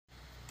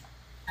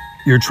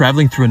You're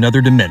traveling through another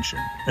dimension,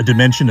 a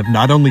dimension of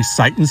not only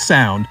sight and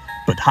sound,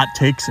 but hot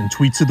takes and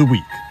tweets of the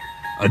week.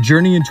 A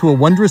journey into a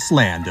wondrous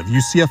land of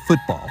UCF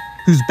football,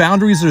 whose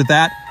boundaries are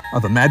that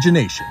of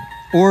imagination,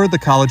 or the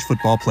College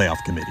Football Playoff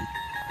Committee.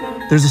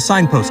 There's a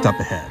signpost up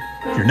ahead.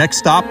 Your next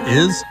stop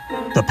is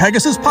the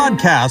Pegasus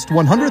Podcast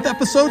 100th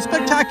Episode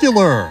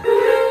Spectacular.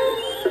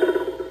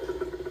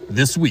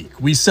 This week,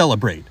 we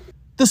celebrate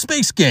the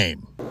Space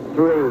Game. 3,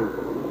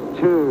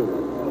 2,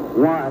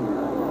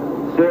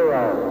 1,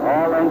 0.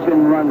 All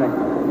engine running.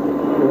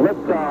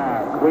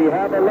 Liftoff. We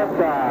have a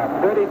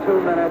liftoff.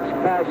 32 minutes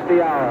past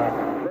the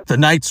hour. The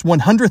Knights'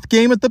 100th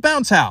game at the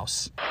Bounce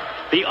House.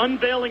 The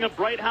unveiling of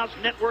Bright House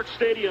Network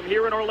Stadium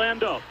here in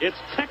Orlando. It's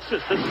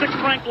Texas, the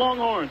 6th-ranked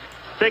Longhorns,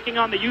 taking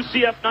on the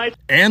UCF Knights.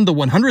 And the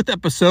 100th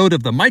episode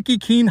of the Mikey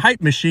Keene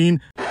Hype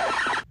Machine.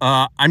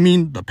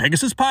 The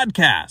Pegasus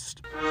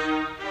Podcast.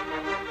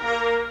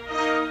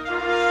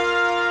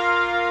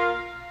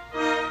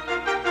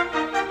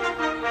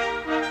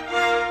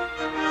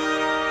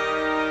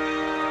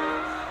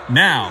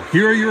 Now,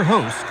 here are your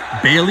hosts,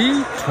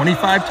 Bailey,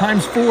 25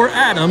 times 4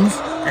 Adams,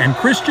 and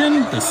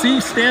Christian, the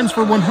C stands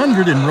for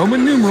 100 in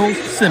Roman numerals,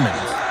 Simmons.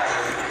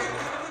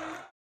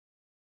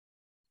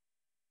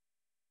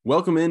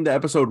 Welcome into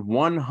episode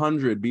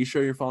 100. Be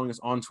sure you're following us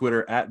on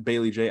Twitter at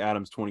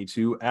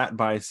BaileyJAdams22, at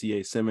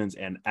ByCA Simmons,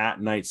 and at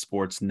Night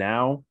Sports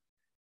Now.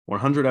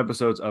 100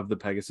 episodes of the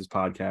Pegasus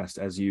Podcast,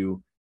 as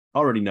you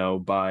already know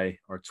by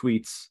our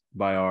tweets,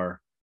 by our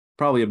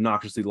probably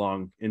obnoxiously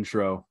long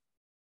intro.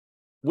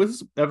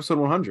 With episode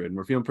 100, and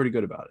we're feeling pretty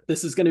good about it.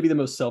 This is going to be the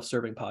most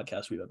self-serving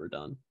podcast we've ever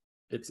done.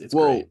 It's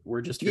great.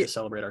 We're just here to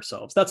celebrate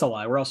ourselves. That's a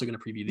lie. We're also going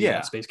to preview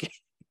the space game.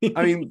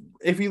 I mean,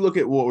 if you look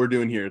at what we're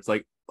doing here, it's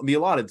like the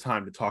allotted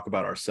time to talk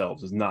about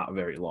ourselves is not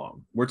very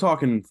long. We're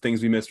talking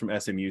things we missed from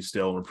SMU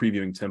still. We're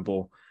previewing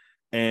Temple.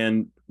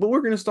 But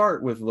we're going to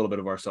start with a little bit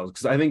of ourselves,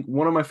 because I think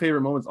one of my favorite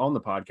moments on the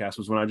podcast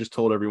was when I just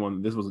told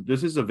everyone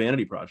this is a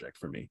vanity project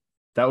for me.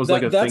 That was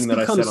like a thing that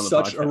I said on the podcast. That's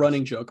become such a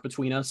running joke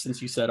between us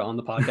since you said on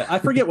the podcast. I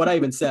forget what I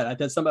even said. I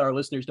said some of our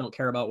listeners don't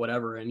care about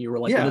whatever. And you were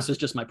like, well, this is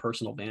just my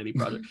personal vanity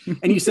project.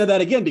 And you said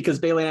that again because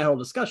Bailey and I had a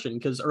discussion,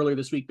 because earlier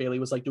this week, Bailey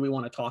was like, do we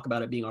want to talk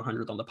about it being our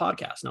 100th on the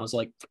podcast? And I was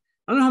like,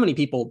 I don't know how many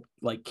people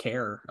like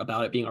care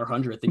about it being our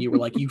 100th. And you were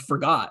like, you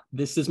forgot.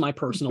 This is my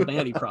personal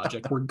vanity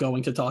project. We're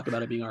going to talk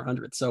about it being our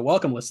 100th. So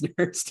welcome,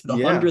 listeners, to the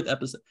 100th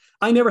episode.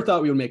 I never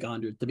thought we would make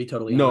 100, to be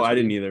totally honest. No, I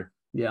didn't either.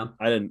 Yeah,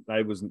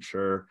 I wasn't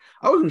sure.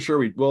 I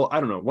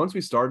don't know. Once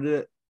we started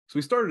it, so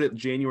we started it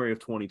January of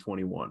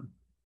 2021,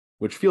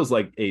 which feels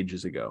like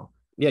ages ago.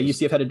 Yeah,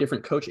 UCF had a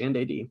different coach and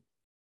AD.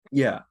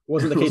 Yeah.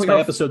 Wasn't the case by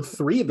episode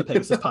 3 of the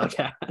Pegasus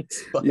Podcast.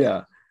 But.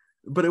 Yeah.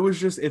 But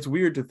it's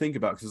weird to think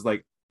about, because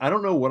like, I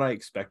don't know what I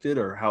expected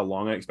or how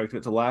long I expected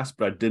it to last,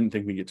 but I didn't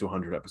think we'd get to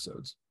 100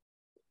 episodes.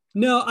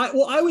 No,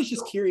 I was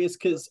just curious,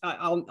 because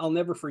I'll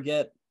never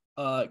forget.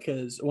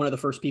 Because one of the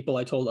first people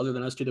I told, other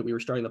than us two, that we were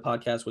starting the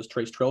podcast was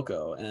Trace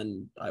Trilko,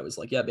 and I was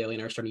like, "Yeah, Bailey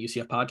and I are starting a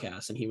UCF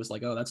podcast," and he was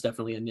like, "Oh, that's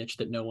definitely a niche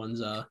that no one's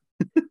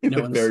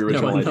very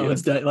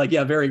original like,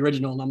 yeah, very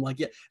original." And I'm like,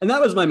 "Yeah," and that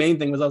was my main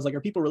thing, was I was like,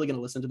 "Are people really going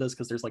to listen to this?"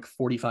 Because there's like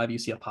 45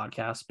 UCF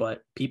podcasts,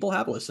 but people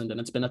have listened,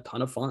 and it's been a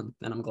ton of fun,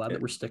 and I'm glad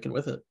that we're sticking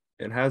with it.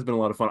 It has been a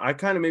lot of fun. I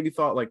kind of maybe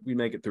thought like we'd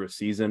make it through a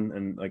season,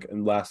 and like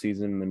in last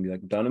season, and then be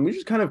like done, and we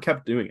just kind of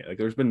kept doing it. Like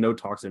there's been no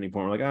talks at any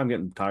point. We're like, I'm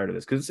getting tired of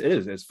this, because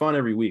it's fun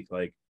every week.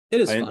 Like. It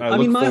is fun. I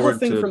mean, my whole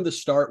thing from the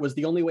start was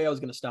the only way I was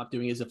going to stop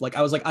doing it is if like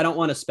I was like, I don't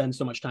want to spend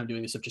so much time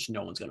doing this if just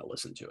no one's going to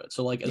listen to it.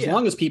 So like as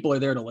long as people are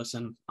there to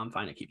listen, I'm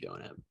fine to keep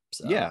doing it.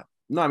 So. Yeah.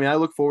 No, I mean, I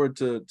look forward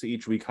to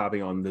each week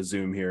hopping on the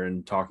Zoom here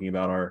and talking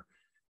about our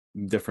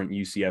different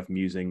UCF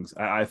musings.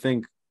 I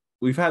think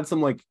we've had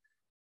some like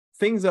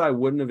things that I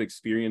wouldn't have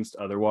experienced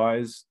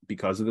otherwise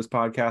because of this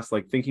podcast.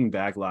 Like thinking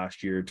back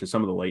last year to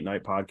some of the late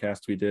night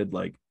podcasts we did,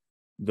 like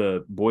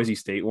the Boise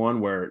State one,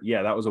 where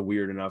that was a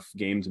weird enough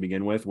game to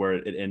begin with, where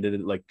it ended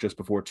at like just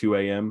before 2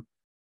 a.m.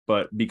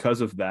 But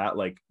because of that,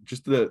 like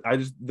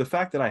the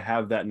fact that I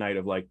have that night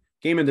of like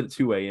game ended at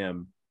 2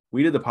 a.m.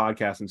 We did the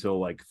podcast until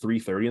like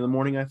 3:30 in the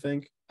morning. I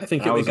think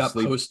it got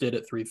posted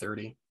at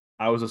 3:30.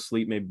 I was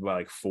asleep maybe by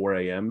like 4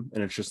 a.m.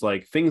 And it's just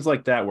like things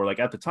like that where like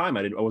at the time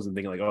I wasn't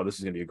thinking like, oh, this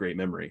is gonna be a great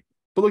memory.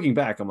 But looking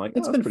back, I'm like,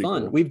 it's been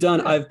fun.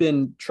 Cool. I've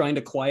been trying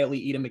to quietly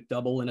eat a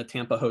McDouble in a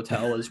Tampa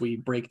hotel as we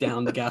break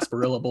down the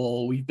Gasparilla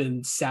Bowl. We've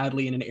been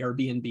sadly in an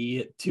Airbnb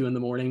at 2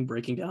 a.m.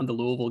 breaking down the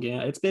Louisville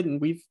game.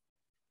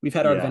 We've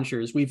had our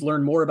adventures. We've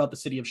learned more about the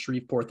city of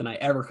Shreveport than I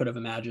ever could have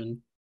imagined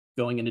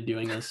going into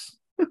doing this.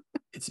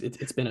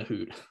 It's been a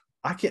hoot.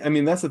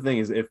 That's the thing,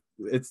 is if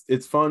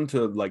it's fun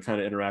to like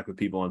kind of interact with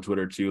people on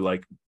Twitter too,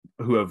 like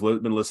who have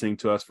been listening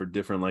to us for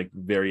different like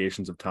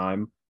variations of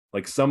time.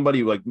 Like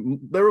somebody, like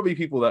there will be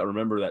people that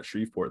remember that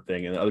Shreveport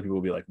thing, and other people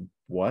will be like,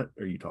 "What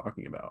are you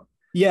talking about?"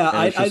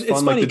 Yeah,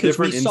 it's funny because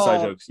we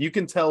saw jokes. You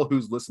can tell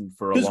who's listened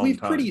for a long time.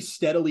 Because we've pretty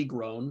steadily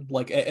grown.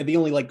 Like the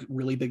only like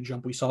really big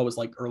jump we saw was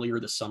like earlier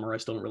this summer. I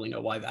still don't really know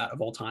why that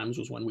of all times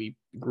was when we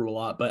grew a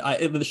lot. But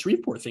the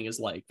Shreveport thing is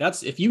like,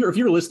 that's if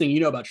you're listening,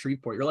 you know about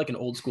Shreveport. You're like an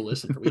old school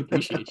listener. We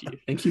appreciate you.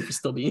 Thank you for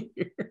still being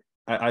here.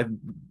 I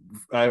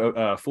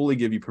fully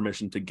give you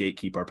permission to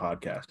gatekeep our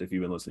podcast if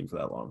you've been listening for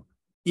that long.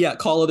 Yeah,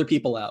 call other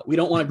people out. We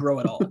don't want to grow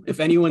at all.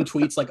 If anyone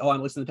tweets like, "Oh,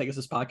 I'm listening to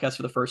Pegasus Podcast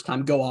for the first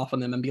time," go off on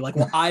them and be like,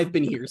 "Well, I've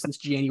been here since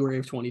January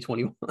of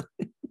 2021."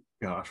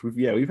 Gosh,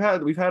 we've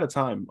had a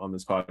time on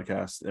this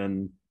podcast,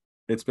 and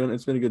it's been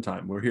a good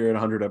time. We're here at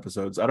 100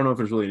 episodes. I don't know if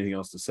there's really anything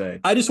else to say.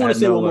 I just want to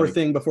say one more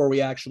thing before we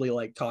actually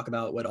talk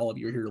about what all of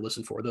you are here to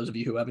listen for. Those of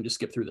you who haven't just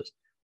skipped through this,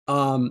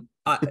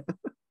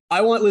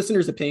 I want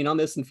listeners' opinion on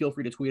this, and feel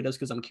free to tweet us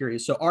because I'm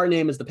curious. So our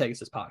name is the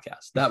Pegasus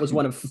Podcast. That was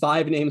one of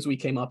 5 names we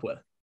came up with.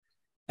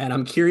 And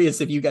I'm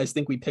curious if you guys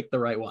think we picked the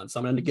right one. So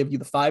I'm going to give you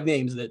the 5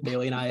 names that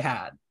Bailey and I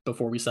had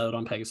before we settled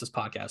on Pegasus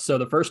Podcast. So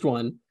the first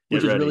one,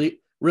 which is really,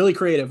 really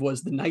creative,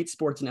 was the Night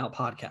Sports Now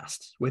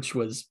podcast, which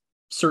was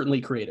certainly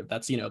creative.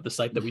 That's, the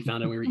site that we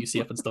found and we were at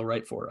UCF and still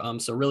write for.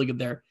 So really good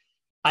there.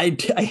 I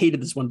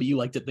hated this one, but you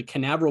liked it. The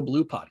Canaveral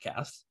Blue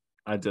podcast.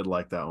 I did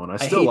like that one. I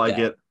still like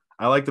it.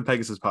 I like the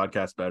Pegasus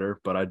Podcast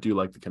better, but I do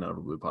like the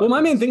Canaveral Blue podcast. Well,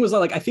 my main thing was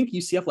I think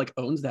UCF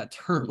owns that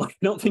term. I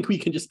don't think we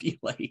can just be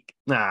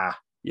nah.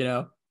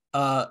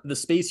 The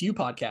Space U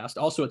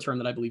podcast, also a term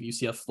that I believe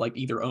UCF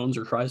either owns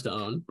or tries to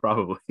own.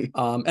 Probably.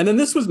 And then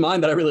this was mine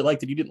that I really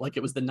liked. That you didn't like.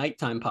 It was the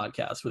Nighttime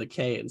Podcast with a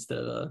K instead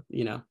of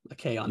a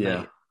K on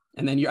night.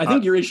 And then I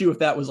think your issue with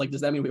that was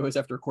does that mean we always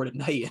have to record at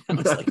night? And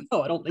I was like,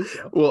 no, I don't think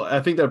so. Well, I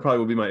think that probably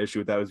would be my issue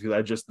with that, was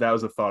because that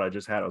was a thought I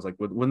just had. I was like,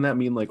 wouldn't that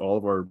mean all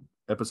of our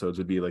episodes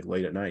would be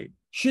late at night?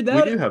 We do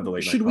have the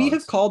late night. Should we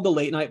have called the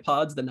late night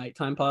pods the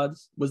nighttime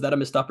pods? Was that a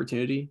missed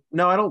opportunity?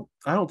 No, I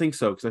don't think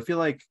so, because I feel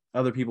like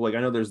other people, I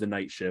know there's the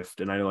night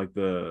shift, and I know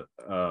the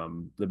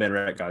Ben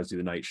Rat guys do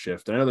the night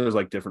shift, and I know there's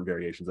different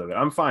variations of it.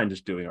 I'm fine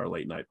just doing our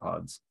late night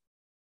pods.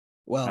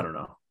 Well, I don't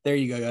know. There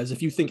you go, guys.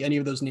 If you think any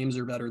of those names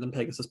are better than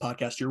Pegasus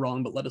Podcast, you're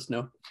wrong, but let us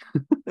know.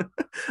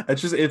 I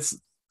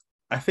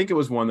think it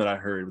was one that I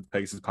heard with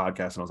Pegasus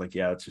Podcast, and I was like,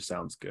 yeah, that just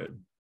sounds good.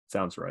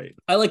 Sounds right.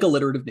 I like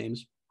alliterative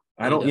names.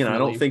 I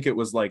don't think it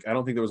was I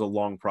don't think there was a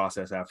long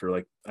process after.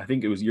 I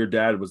think it was your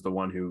dad was the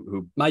one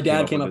who my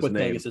dad came up with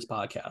Pegasus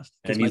Podcast,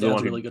 and he's the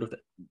one really good with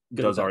it.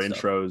 Does our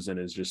intros, and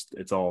is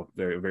it's all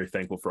very, very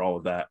thankful for all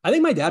of that. I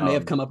think my dad may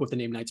have come up with the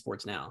name Night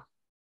Sports Now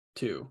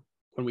too,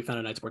 when we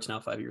founded Night Sports Now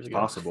 5 years ago.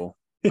 Possible.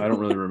 I don't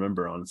really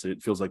remember, honestly.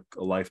 It feels like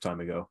a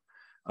lifetime ago.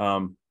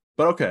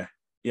 But okay,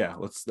 yeah.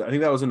 I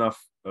think that was enough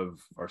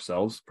of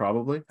ourselves.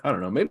 Probably. I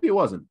don't know. Maybe it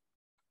wasn't.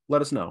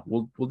 Let us know.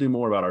 We'll do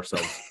more about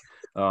ourselves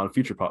on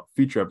future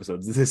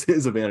episodes. This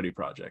is a vanity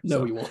project.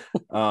 No, we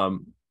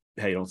won't.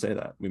 Hey, don't say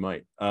that. We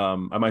might. I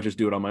might just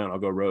do it on my own. I'll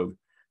go rogue.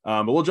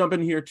 But we'll jump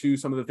in here to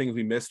some of the things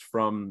we missed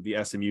from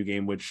the SMU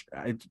game, which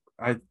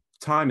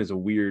time is a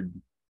weird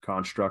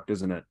construct,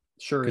 isn't it?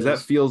 Sure. Because that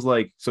feels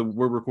so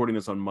we're recording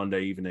this on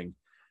Monday evening,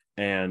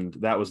 and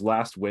that was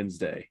last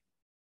Wednesday.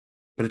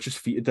 But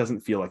it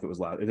doesn't feel like it was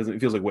last. It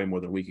feels like way more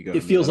than a week ago.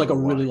 It feels like a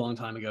really long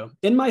time ago.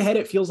 In my head,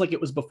 it feels like it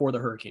was before the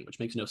hurricane, which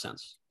makes no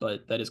sense.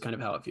 But that is kind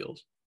of how it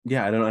feels.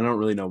 Yeah, I don't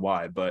really know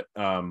why, but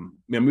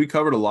we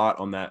covered a lot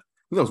on that.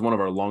 I think that was one of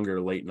our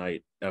longer late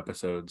night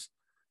episodes.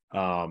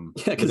 Because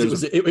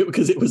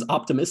it was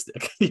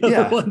optimistic. The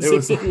other ones, it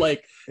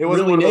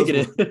wasn't really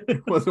negative.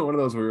 It wasn't one of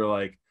those where we were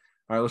like,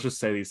 all right, let's just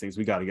say these things.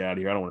 We got to get out of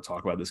here. I don't want to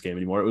talk about this game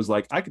anymore. It was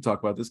like, I could talk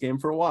about this game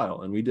for a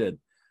while, and we did.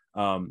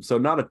 So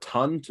not a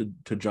ton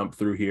to jump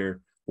through here.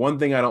 One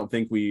thing I don't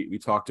think we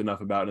talked enough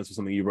about, and this was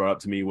something you brought up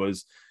to me,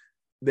 was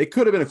they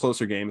could have been a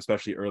closer game,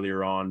 especially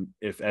earlier on,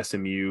 if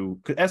SMU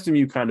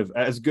kind of,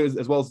 as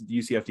well as the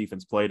UCF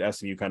defense played,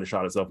 SMU kind of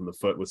shot itself in the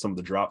foot with some of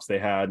the drops they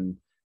had and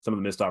some of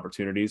the missed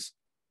opportunities.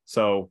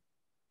 So,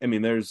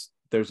 there's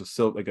a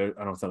silver, I don't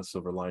know, it's not a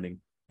silver lining,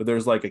 but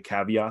there's a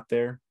caveat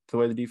there to the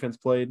way the defense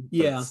played.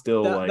 Yeah,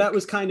 still that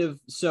was kind of,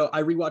 so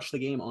I rewatched the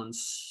game on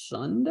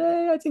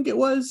Sunday, I think it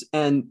was,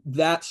 and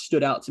that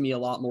stood out to me a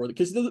lot more,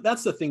 because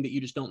that's the thing that you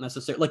just don't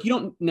necessarily, you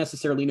don't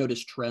necessarily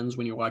notice trends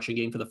when you're watching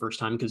a game for the first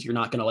time, because you're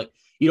not going to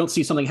you don't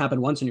see something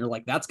happen once and you're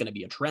like, that's going to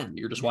be a trend.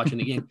 You're just watching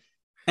the game.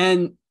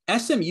 And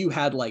SMU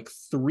had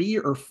 3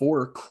 or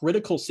 4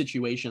 critical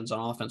situations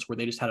on offense where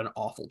they just had an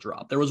awful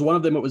drop. There was one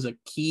of them, it was a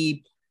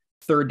key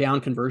third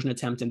down conversion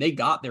attempt, and they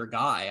got their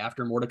guy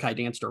after Mordecai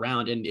danced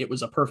around, and it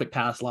was a perfect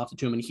pass lofted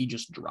to him, and he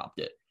just dropped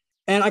it.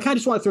 And I kind of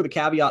just want to throw the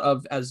caveat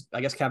of, as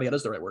I guess caveat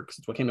is the right word, because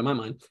it's what came to my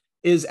mind,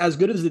 is as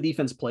good as the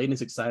defense played and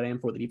as excited I am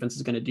for what the defense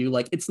is going to do,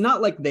 it's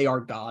not like they are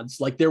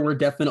gods. There were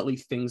definitely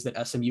things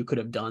that SMU could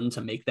have done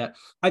to make that.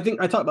 I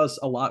think I talked about this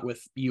a lot with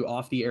you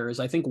off the air, is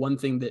I think one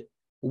thing that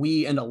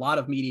we and a lot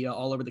of media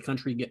all over the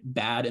country get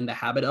bad in the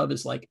habit of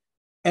is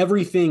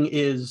everything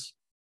is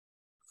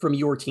from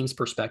your team's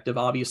perspective,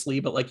 obviously,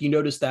 but you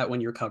notice that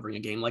when you're covering a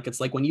game, it's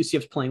when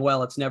UCF's playing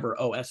well, it's never,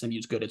 oh,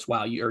 SMU's good, it's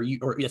wow, or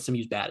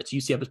SMU's bad, it's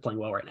UCF is playing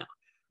well right now,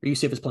 or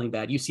UCF is playing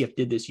bad, UCF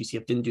did this,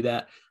 UCF didn't do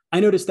that. I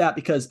noticed that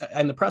because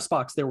in the press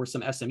box, there were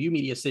some SMU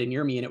media sitting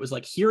near me, and it was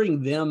like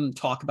hearing them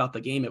talk about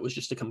the game. It was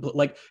just a complete,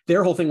 like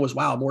their whole thing was,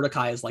 wow,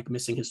 Mordecai is like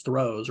missing his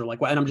throws or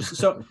like what. And I'm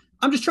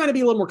just trying to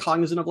be a little more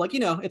cognizant of like,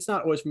 it's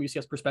not always from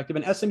UCF's perspective,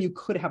 and SMU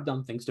could have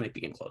done things to make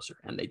the game closer,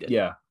 and they did.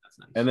 Yeah. That's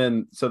nice. And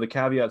then, so the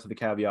caveat to the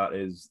caveat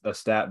is a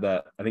stat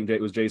that I think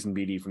it was Jason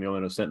Beatty from the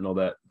Orlando Sentinel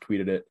that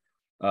tweeted it,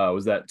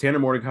 was that Tanner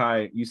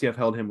Mordecai, UCF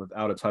held him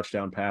without a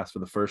touchdown pass for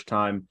the first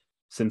time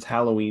since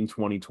Halloween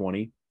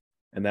 2020.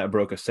 And that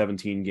broke a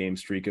 17-game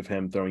streak of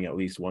him throwing at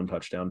least one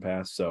touchdown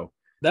pass. So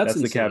that's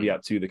the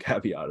caveat to the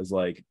caveat is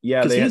like,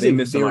 yeah, they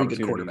missed some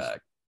opportunities,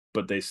 quarterback,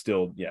 but they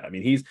still, I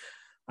mean,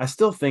 I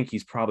still think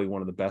he's probably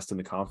one of the best in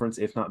the conference,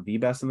 if not the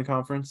best in the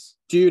conference.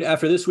 Dude,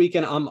 after this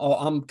weekend,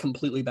 I'm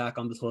completely back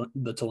on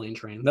the Tulane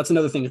train. That's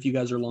another thing. If you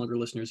guys are longer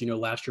listeners,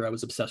 last year I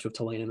was obsessed with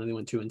Tulane and then they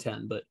went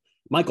 2-10, but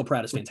Michael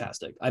Pratt is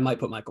fantastic. I might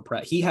put Michael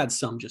Pratt. He had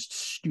some just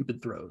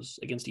stupid throws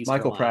against East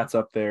Michael Carolina. Pratt's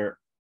up there.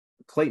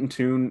 Clayton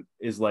Tune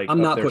is like,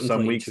 I'm not there putting some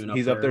Clayton weeks. Tune up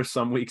He's there. up there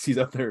some weeks. He's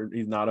up there.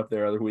 He's not up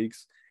there other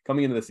weeks.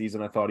 Coming into the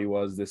season, I thought he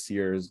was. This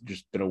year has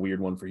just been a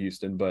weird one for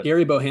Houston. But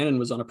Gary Bohannon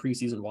was on a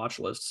preseason watch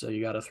list, so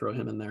you got to throw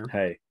him in there.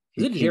 Hey,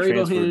 is it Jerry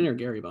Bohannon or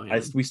Gary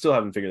Bohannon? We still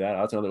haven't figured that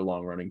out. That's another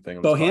long running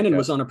thing. Bohannon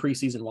was on a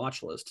preseason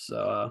watch list,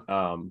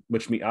 so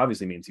which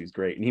obviously means he was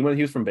great, and he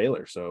was from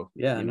Baylor, so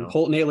yeah. And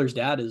Holt Naylor's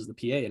dad is the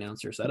PA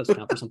announcer, so that does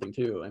count for something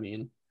too. I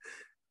mean,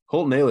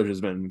 Holt Naylor has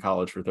been in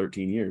college for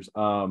 13 years.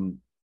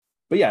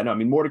 But yeah, no, I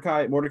mean,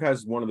 Mordecai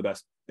is one of the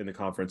best in the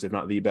conference, if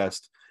not the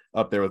best,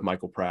 up there with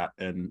Michael Pratt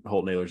and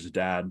Holt Naylor's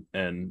dad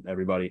and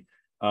everybody.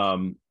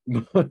 But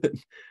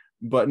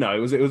no, it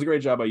was a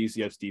great job by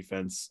UCF's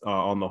defense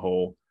on the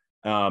whole.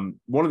 One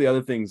of the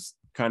other things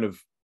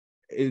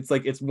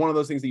it's one of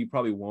those things that you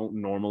probably won't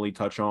normally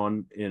touch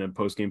on in a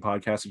post-game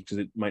podcast because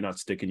it might not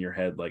stick in your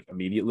head like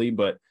immediately,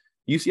 but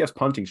UCF's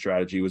punting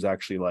strategy was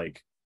actually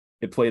like,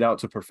 it played out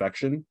to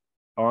perfection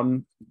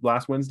on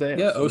last Wednesday.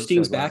 Yeah,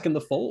 Osteen's back in the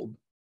fold.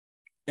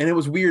 And it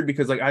was weird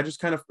because like I just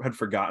kind of had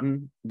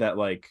forgotten that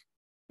like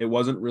it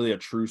wasn't really a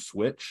true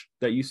switch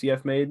that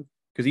UCF made,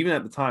 because even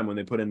at the time when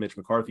they put in Mitch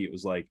McCarthy, it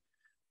was like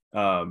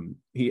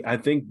I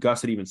think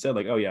Gus had even said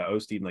like, oh yeah,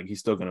 Osteen, like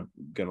he's still gonna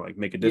like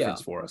make a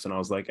difference for us. And I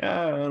was like,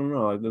 I don't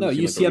know. No,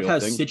 UCF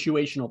has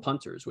situational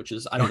punters, which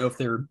is, I don't know if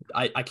they're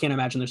I can't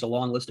imagine there's a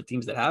long list of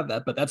teams that have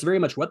that, but that's very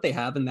much what they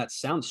have, and that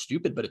sounds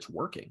stupid, but it's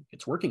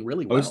working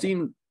really well.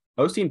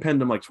 Osteen penned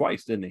him like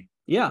twice, didn't he?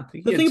 Yeah.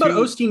 The thing about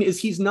Osteen is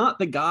he's not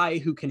the guy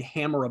who can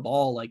hammer a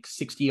ball like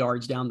 60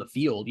 yards down the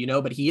field,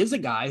 but he is a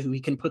guy who he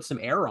can put some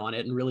air on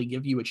it and really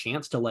give you a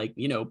chance to like,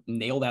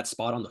 nail that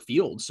spot on the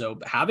field. So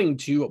having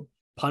two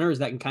punters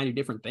that can kind of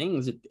different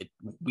things, it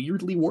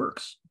weirdly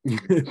works.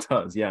 It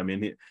does. Yeah. I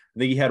mean, I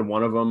think he had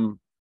one of them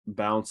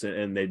bounce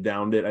and they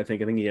downed it. I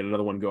think he had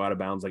another one go out of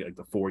bounds like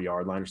the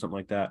 4-yard line or something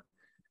like that.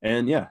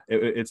 And yeah,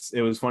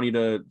 it was funny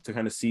to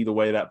kind of see the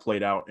way that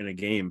played out in a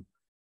game.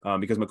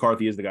 Because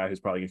McCarthy is the guy who's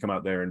probably going to come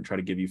out there and try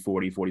to give you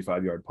 40,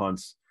 45-yard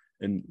punts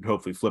and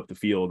hopefully flip the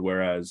field,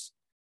 whereas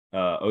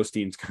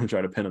Osteen's going to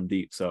try to pin him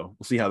deep. So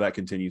we'll see how that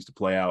continues to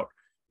play out.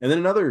 And then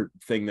another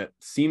thing that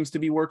seems to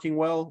be working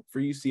well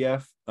for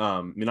UCF,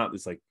 I mean, not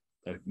this like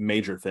a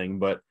major thing,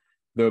 but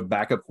the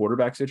backup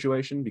quarterback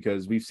situation,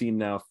 because we've seen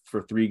now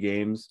for 3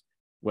 games,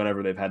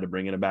 whenever they've had to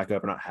bring in a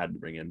backup, or not had to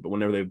bring in, but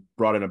whenever they've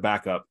brought in a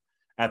backup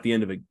at the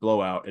end of a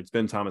blowout, it's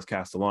been Thomas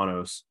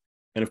Castellanos.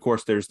 And of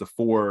course, there's the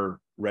 4-game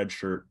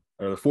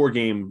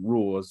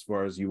rule as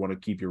far as you want to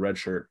keep your red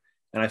shirt.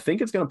 And I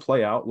think it's going to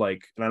play out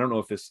like, and I don't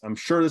know if I'm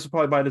sure this is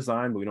probably by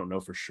design, but we don't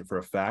know for sure, for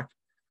a fact.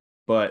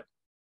 But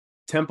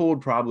Temple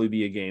would probably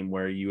be a game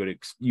where you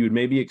would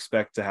maybe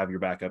expect to have your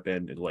backup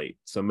ended late.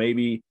 So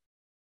maybe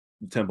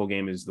the Temple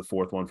game is the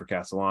 4th one for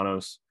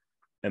Castellanos.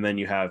 And then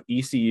you have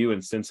ECU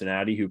and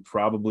Cincinnati, who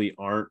probably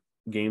aren't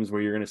games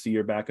where you're going to see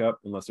your backup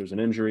unless there's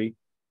an injury.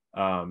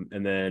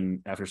 And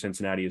then after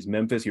Cincinnati is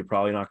Memphis. You're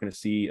probably not going to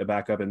see a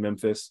backup in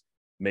Memphis,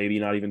 maybe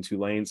not even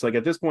Tulane. So like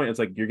at this point, it's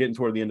like you're getting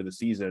toward the end of the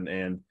season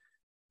and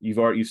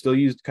you've still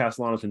used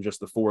Castellanos in just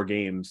the 4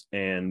 games.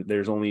 And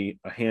there's only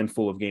a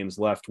handful of games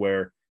left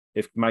where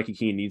if Mikey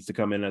Keene needs to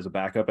come in as a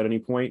backup at any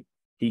point,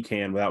 he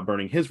can without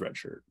burning his red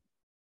shirt.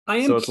 I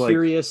am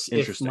curious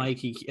if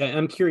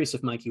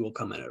Mikey will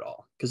come in at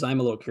all, because I'm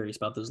a little curious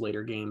about those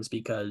later games,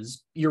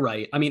 because you're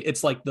right. I mean,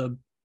 it's like the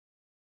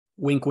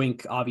wink,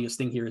 wink, obvious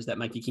thing here is that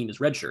Mikey Keene is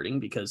redshirting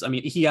because, I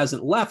mean, he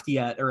hasn't left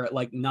yet or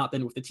like not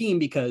been with the team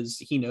because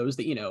he knows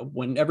that,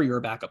 whenever you're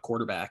a backup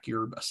quarterback,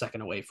 you're a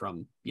second away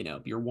from,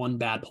 you're one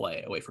bad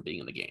play away from being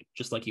in the game,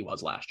 just like he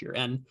was last year.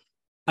 And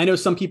I know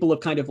some people have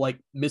kind of like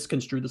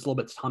misconstrued this a little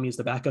bit. Tommy is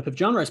the backup. If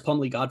John Rice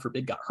Plumlee, God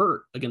forbid, got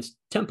hurt against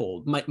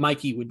Temple,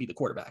 Mikey would be the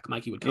quarterback.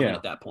 Mikey would come in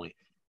at that point.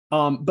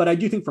 But I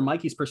do think from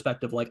Mikey's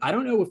perspective, like, I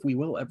don't know if we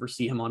will ever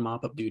see him on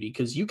mop-up duty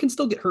because you can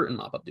still get hurt in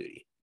mop-up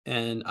duty.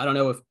 And I don't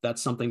know if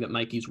that's something that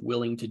Mikey's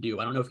willing to do.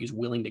 I don't know if he's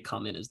willing to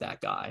come in as that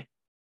guy.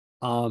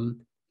 And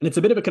it's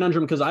a bit of a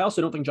conundrum because I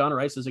also don't think John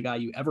Rice is a guy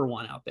you ever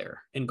want out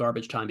there in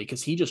garbage time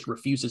because he just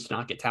refuses to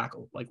not get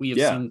tackled. Like we have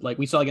seen, like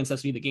we saw against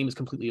SMU, the game is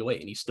completely away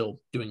and he's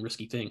still doing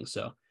risky things.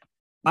 So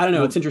I don't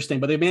know. It's interesting,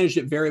 but they've managed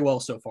it very well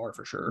so far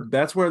for sure.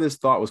 That's where this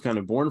thought was kind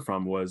of born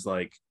from, was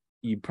like,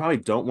 you probably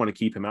don't want to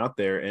keep him out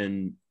there.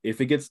 And if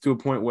it gets to a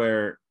point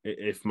where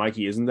if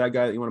Mikey isn't that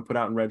guy that you want to put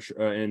out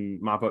in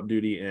mop up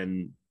duty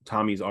and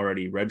Tommy's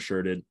already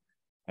redshirted,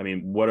 I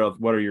mean, what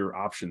are your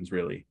options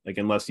really? Like,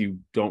 unless you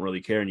don't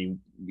really care and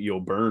you'll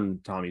burn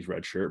Tommy's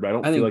red shirt, but I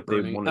don't feel like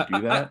they want to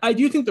do that. I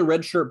do think the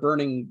red shirt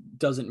burning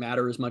doesn't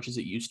matter as much as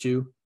it used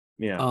to.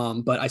 Yeah.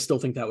 But I still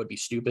think that would be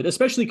stupid,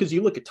 especially because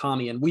you look at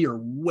Tommy, and we are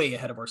way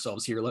ahead of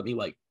ourselves here. Let me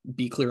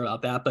be clear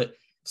about that. But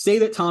say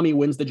that Tommy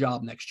wins the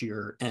job next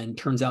year and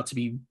turns out to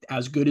be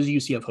as good as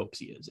UCF hopes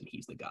he is, and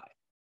he's the guy.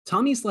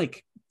 Tommy's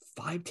like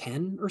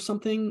 5'10" or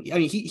something. I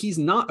mean, he's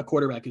not a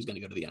quarterback who's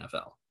going to go to the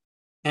NFL.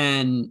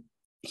 And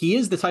he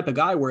is the type of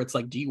guy where it's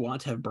like, do you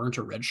want to have burnt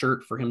a red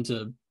shirt for him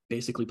to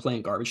basically play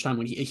in garbage time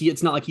when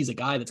it's not like he's a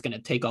guy that's going to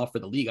take off for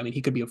the league. I mean,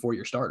 he could be a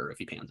 4-year starter if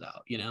he pans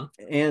out,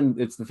 And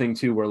it's the thing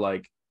too, where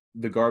like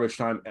the garbage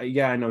time,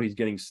 yeah, I know he's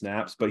getting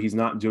snaps, but he's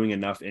not doing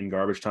enough in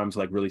garbage time to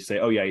like really say,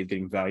 oh yeah, he's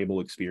getting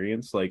valuable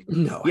experience. Like,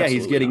 no, yeah,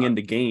 he's getting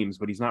into games,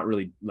 but he's not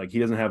really like, he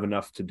doesn't have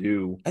enough to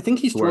do. I think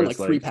he's thrown like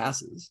 3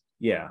 passes.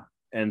 Yeah.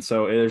 And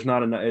so there's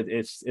not enough.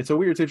 It's a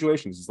weird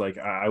situation. It's like,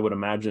 I would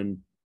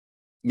imagine,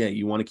 yeah,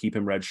 you want to keep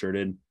him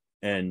redshirted,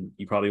 and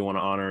you probably want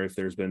to honor if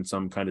there's been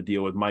some kind of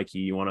deal with Mikey.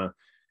 You want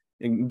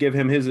to give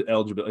him his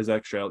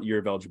extra year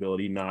of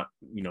eligibility, not,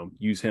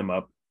 use him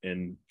up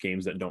in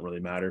games that don't really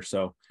matter.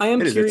 So I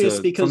am curious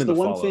because the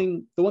one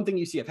thing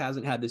UCF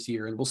hasn't had this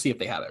year, and we'll see if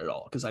they have it at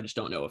all, because I just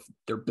don't know if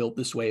they're built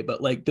this way,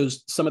 but like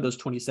some of those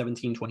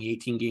 2017,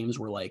 2018 games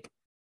were like,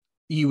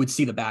 you would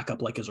see the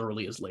backup like as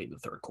early as late in the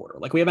third quarter.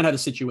 Like, we haven't had a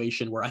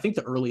situation where I think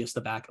the earliest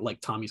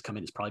Tommy's come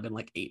in has probably been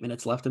like 8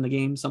 minutes left in the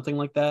game, something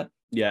like that.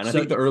 Yeah. And I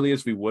think the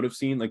earliest we would have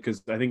seen, like,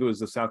 because I think it was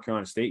the South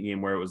Carolina State game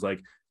where it was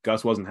like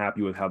Gus wasn't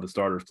happy with how the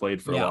starters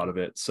played for a lot of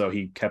it. So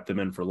he kept them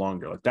in for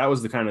longer. Like, that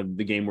was the kind of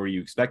the game where you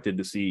expected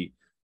to see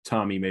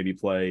Tommy maybe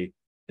play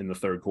in the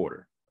third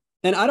quarter.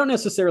 And I don't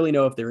necessarily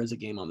know if there is a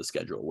game on the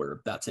schedule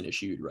where that's an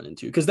issue you'd run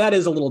into, because that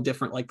is a little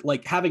different.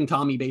 Like having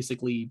Tommy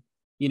basically,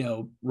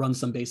 run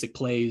some basic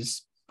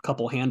plays,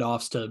 couple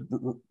handoffs to,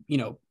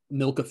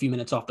 milk a few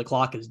minutes off the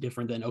clock is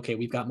different than, okay,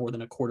 we've got more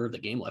than a quarter of the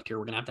game left here,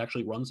 we're going to have to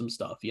actually run some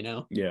stuff,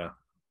 Yeah.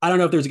 I don't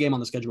know if there's a game on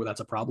the schedule where that's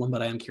a problem,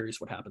 but I am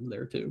curious what happens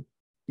there too.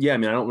 Yeah, I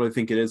mean, I don't really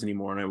think it is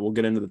anymore, and we'll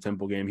get into the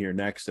Temple game here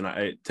next.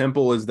 And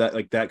Temple is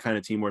that kind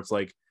of team where it's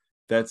like,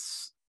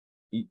 that's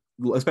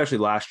especially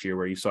last year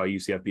where you saw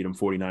UCF beat them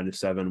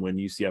 49-7 when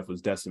UCF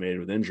was decimated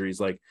with injuries.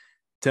 Like,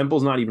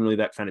 Temple's not even really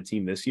that kind of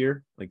team this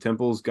year. Like,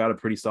 Temple's got a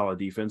pretty solid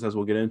defense, as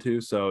we'll get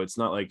into. So it's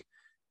not like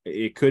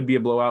it could be a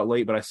blowout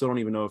late, but I still don't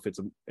even know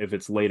if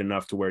it's late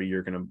enough to where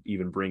you're going to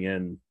even bring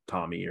in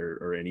Tommy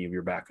or any of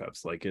your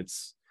backups. Like,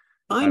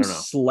 I'm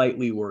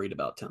slightly worried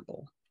about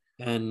Temple,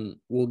 and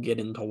we'll get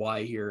into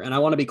why here. And I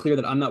want to be clear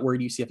that I'm not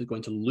worried UCF is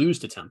going to lose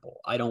to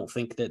Temple. I don't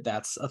think that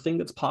that's a thing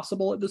that's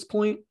possible at this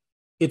point.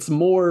 It's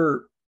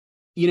more,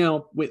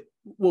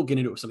 we'll get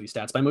into it with some of these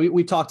stats, but I mean,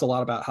 we talked a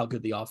lot about how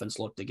good the offense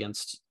looked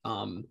against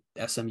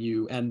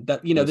SMU, and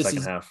that,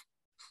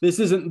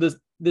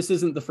 this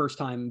isn't the first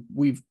time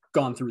we've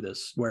gone through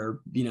this where,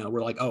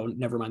 we're like, oh,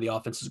 never mind, the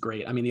offense is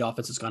great. I mean, the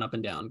offense has gone up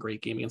and down.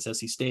 Great game against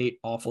SC State,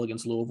 awful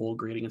against Louisville,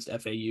 great against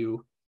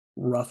FAU,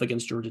 rough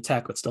against Georgia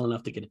Tech, but still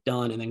enough to get it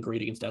done, and then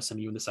great against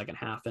SMU in the second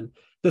half. And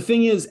the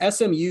thing is,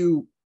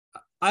 SMU,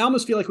 I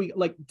almost feel like we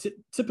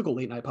typical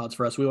late night pods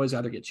for us, we always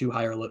either get too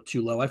high or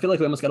too low. I feel like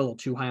we almost got a little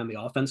too high on the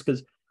offense,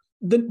 because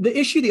the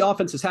issue the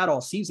offense has had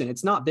all season,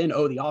 it's not been,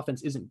 oh, the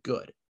offense isn't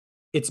good.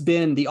 It's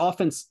been the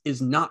offense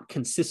is not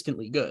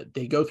consistently good.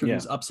 They go through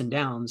these ups and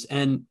downs,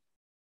 and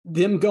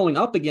them going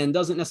up again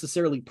doesn't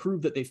necessarily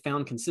prove that they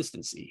found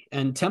consistency.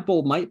 And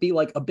Temple might be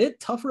like a bit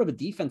tougher of a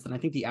defense than I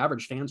think the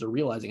average fans are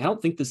realizing. I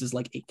don't think this is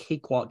like a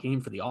cakewalk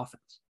game for the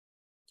offense.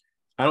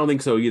 I don't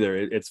think so either.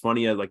 It's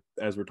funny,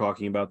 as we're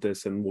talking about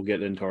this, and we'll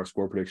get into our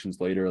score predictions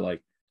later.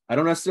 Like, I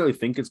don't necessarily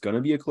think it's going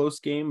to be a close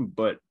game,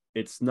 but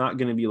it's not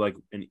going to be like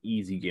an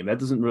easy game. That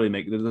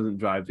doesn't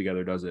drive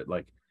together, does it?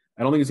 Like,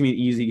 I don't think it's going to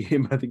be an easy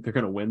game. I think they're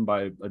going to win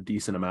by a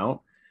decent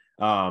amount.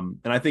 And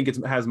I think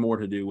it has more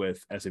to do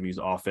with SMU's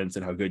offense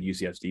and how good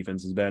UCF's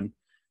defense has been.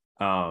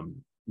 But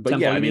Temple,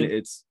 yeah, I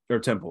mean,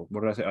 Temple.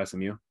 What did I say?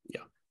 SMU?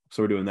 Yeah.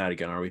 So we're doing that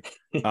again, are we?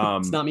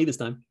 It's not me this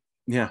time.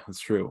 Yeah, that's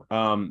true. So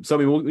I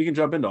mean, we can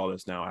jump into all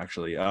this now,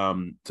 actually.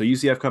 So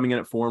UCF coming in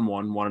at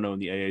 4-1, 1-0 in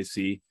the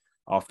AAC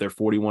off their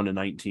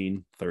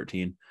 41-19,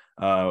 13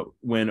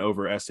 win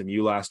over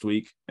SMU last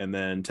week. And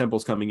then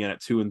Temple's coming in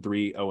at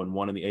 2-3,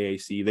 0-1 in the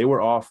AAC. They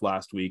were off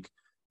last week.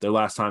 Their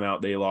last time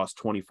out, they lost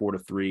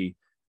 24-3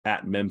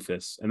 at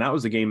Memphis. And that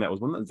was a game that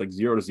was like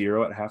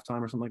 0-0 at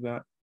halftime or something like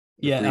that.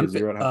 Yeah.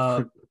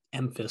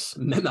 Memphis.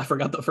 I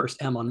forgot the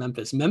first M on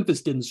Memphis.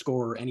 Memphis didn't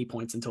score any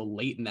points until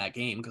late in that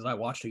game, because I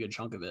watched a good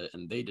chunk of it,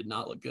 and they did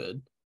not look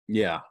good.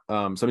 Yeah.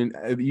 So I mean,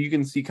 you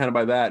can see kind of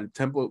by that,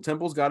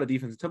 Temple's got a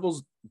defense.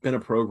 Temple's been a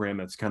program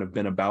that's kind of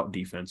been about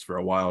defense for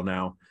a while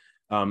now.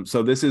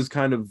 So this is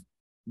kind of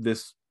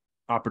this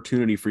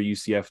opportunity for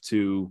UCF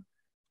to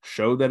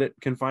show that it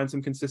can find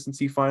some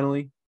consistency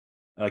finally.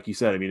 like you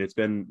said, I mean, it's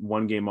been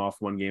one game off,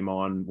 one game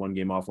on, one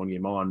game off, one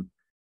game on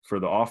for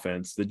the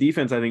offense. The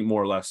defense, I think,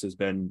 more or less has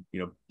been,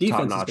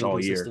 top notch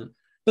all year.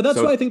 But that's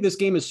why I think this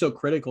game is so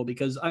critical,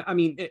 because I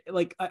mean,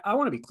 I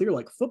want to be clear,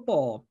 like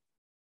football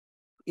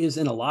is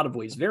in a lot of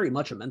ways very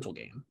much a mental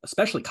game,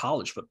 especially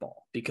college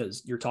football,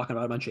 because you're talking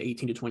about a bunch of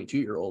 18 to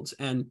 22-year-olds.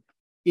 And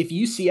if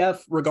UCF,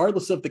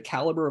 regardless of the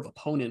caliber of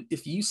opponent,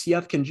 if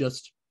UCF can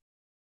just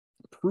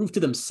prove to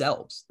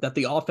themselves that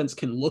the offense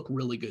can look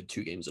really good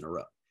 2 games in a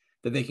row,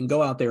 that they can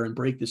go out there and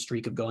break the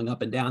streak of going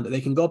up and down, that they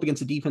can go up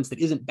against a defense that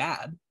isn't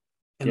bad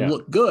and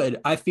look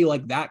good, I feel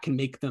like that can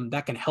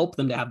help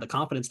them to have the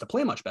confidence to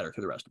play much better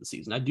through the rest of the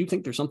season. I do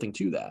think there's something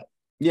to that.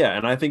 Yeah,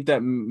 and I think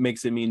that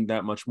makes it mean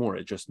that much more.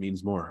 It just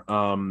means more.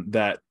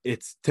 That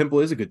Temple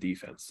is a good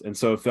defense. And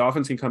so if the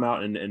offense can come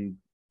out and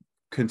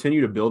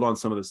continue to build on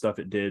some of the stuff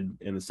it did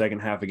in the second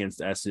half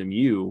against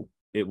SMU,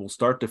 it will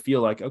start to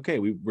feel like, okay,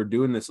 we're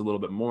doing this a little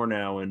bit more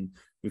now, and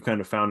we've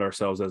kind of found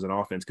ourselves as an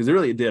offense. Because it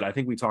really did. I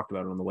think we talked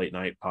about it on the late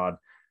night pod.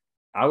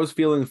 I was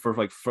feeling for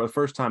the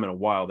first time in a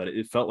while that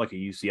it felt like a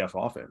UCF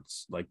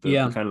offense, like the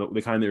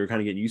kind they were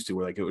kind of getting used to,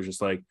 where like it was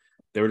just like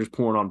they were just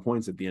pouring on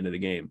points at the end of the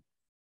game.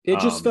 It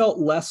just felt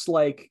less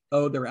like,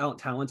 oh, they're out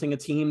talenting a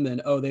team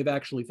than, oh, they've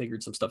actually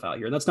figured some stuff out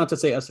here. And that's not to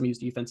say SMU's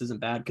defense isn't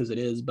bad, because it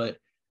is, but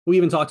we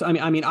even talked.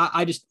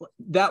 I just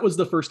that was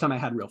the first time I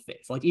had real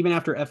faith. Like even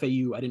after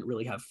FAU, I didn't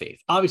really have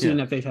faith. Obviously, I didn't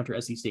have faith after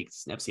SC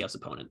State's an FCS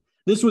opponent.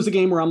 This was a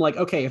game where I'm like,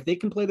 okay, if they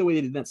can play the way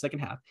they did in that second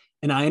half,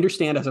 and I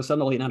understand, as I said on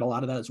the late night, a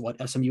lot of that is what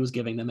SMU was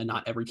giving them, and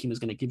not every team is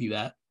going to give you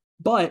that.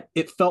 But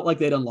it felt like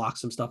they'd unlocked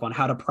some stuff on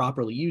how to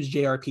properly use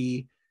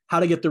JRP, how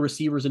to get the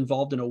receivers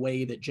involved in a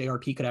way that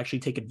JRP could actually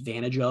take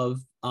advantage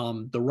of.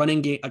 The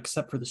running game,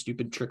 except for the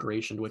stupid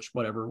trickeration, which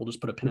whatever, we'll just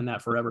put a pin in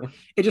that forever.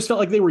 It just felt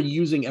like they were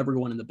using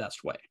everyone in the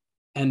best way.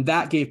 And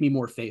that gave me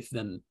more faith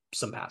than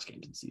some past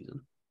games in the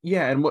season.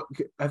 Yeah, and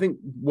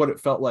what it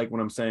felt like when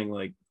I'm saying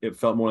like it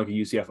felt more like a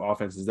UCF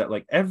offense is that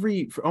like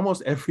for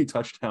almost every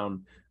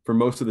touchdown for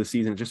most of the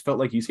season, it just felt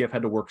like UCF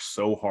had to work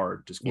so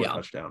hard to score a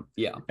touchdown.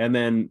 Yeah. And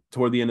then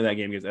toward the end of that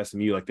game against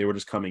SMU, like they were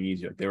just coming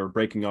easier. Like they were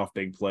breaking off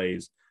big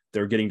plays. They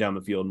were getting down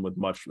the field and with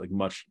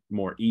much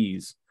more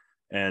ease.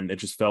 And it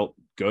just felt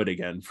good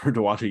again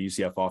to watch a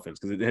UCF offense,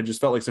 because it had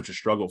just felt like such a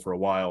struggle for a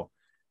while.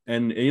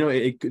 And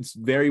it's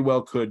very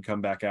well could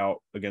come back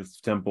out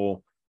against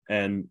Temple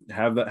and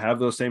have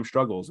those same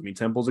struggles. I mean,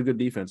 Temple's a good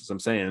defense, as I'm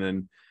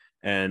saying,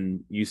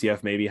 and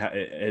UCF maybe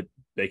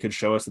they could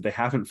show us that they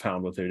haven't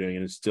found what they're doing,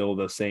 and it's still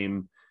the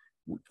same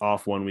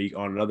off one week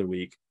on another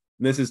week.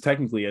 And this is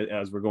technically,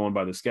 as we're going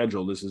by the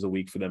schedule, this is a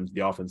week for them,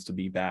 the offense, to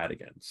be bad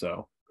again.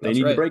 So they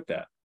need to break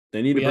that.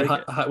 They need to break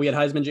it. We had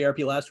Heisman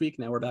JRP last week.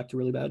 Now we're back to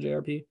really bad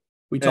JRP.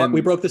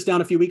 We broke this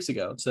down a few weeks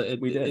ago. So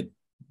we did.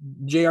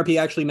 JRP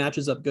actually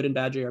matches up good and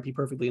bad JRP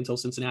perfectly until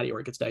Cincinnati, where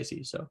it gets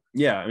dicey. So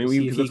yeah, I mean,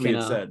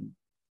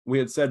 we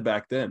had said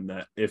back then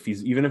that if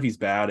he's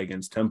bad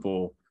against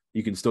Temple,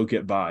 you can still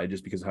get by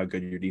just because of how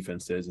good your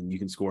defense is, and you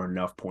can score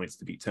enough points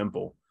to beat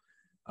Temple.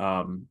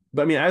 But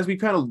I mean, as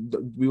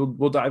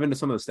we'll dive into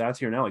some of the stats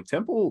here now. Like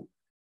Temple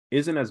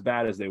isn't as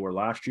bad as they were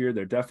last year.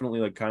 They're definitely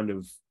like kind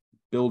of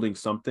building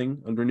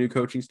something under new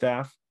coaching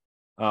staff.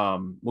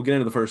 We'll get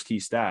into the first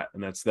key stat,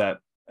 and that's that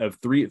of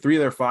three of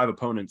their 5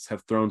 opponents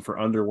have thrown for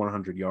under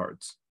 100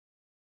 yards,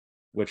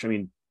 which, I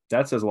mean,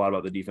 that says a lot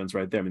about the defense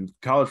right there. I mean,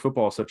 college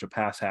football is such a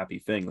pass happy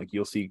thing. Like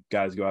you'll see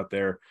guys go out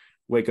there,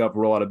 wake up,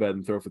 roll out of bed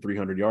and throw for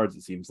 300 yards,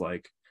 it seems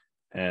like.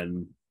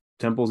 And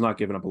Temple's not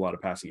giving up a lot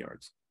of passing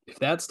yards. If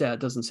that stat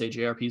doesn't say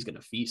JRP is going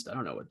to feast, I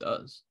don't know what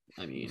does.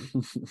 I mean,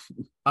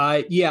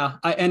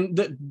 and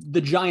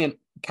the giant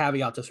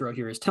caveat to throw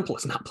here is Temple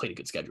has not played a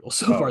good schedule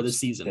so far this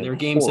season. Their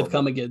games have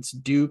come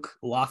against Duke,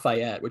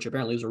 Lafayette, which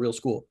apparently is a real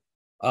school,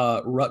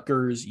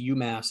 Rutgers,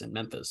 UMass, and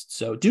Memphis.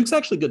 So Duke's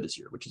actually good this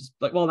year, which is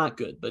like, well, not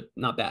good, but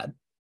not bad.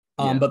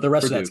 But the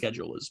rest of that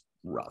schedule is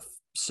rough.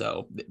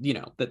 So,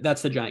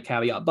 that's the giant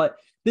caveat. But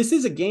this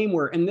is a game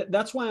where, and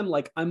that's why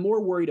I'm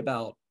more worried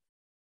about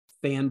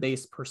fan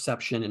base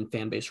perception and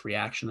fan base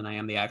reaction than I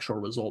am the actual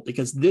result,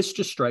 because this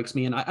just strikes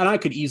me, and I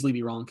could easily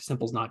be wrong because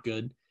Temple's not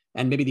good,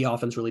 and maybe the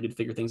offense really did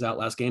figure things out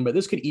last game, but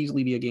this could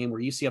easily be a game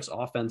where UCF's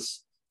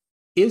offense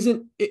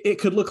it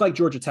could look like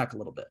Georgia Tech a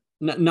little bit.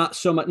 Not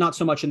so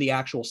much in the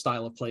actual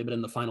style of play, but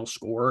in the final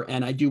score.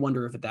 And I do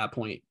wonder if at that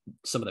point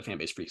some of the fan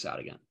base freaks out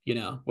again,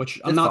 which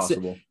I'm not,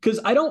 because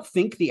I don't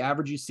think the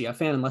average UCF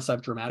fan, unless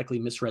I've dramatically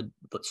misread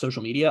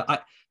social media, I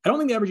don't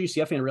think the average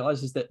UCF fan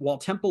realizes that while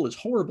Temple is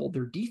horrible,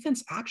 their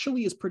defense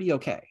actually is pretty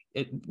okay.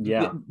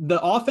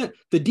 The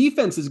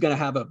defense is going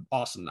to have an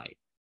awesome night.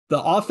 The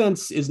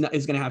offense is going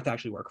to have to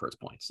actually work for its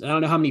points. And I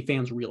don't know how many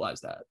fans realize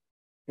that.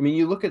 I mean,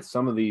 you look at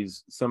some of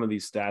these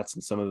stats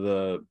and some of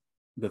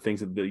the things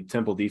that the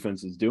Temple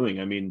defense is doing.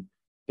 I mean,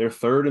 they're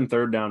third and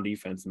third down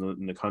defense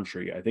in the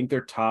country. I think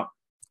they're top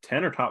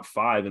 10 or top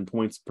 5 in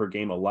points per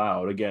game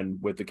allowed, again,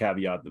 with the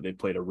caveat that they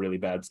played a really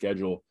bad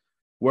schedule,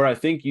 where I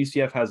think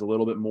UCF has a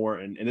little bit more.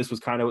 And this was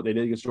kind of what they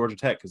did against Georgia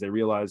Tech, because they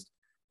realized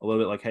a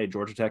little bit like, hey,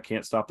 Georgia Tech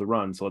can't stop the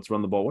run, so let's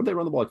run the ball. What did they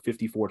run the ball like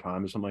 54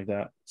 times or something like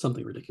that?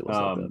 Something ridiculous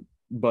like that.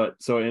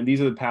 And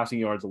these are the passing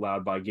yards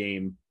allowed by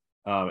game.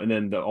 And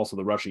then also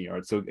the rushing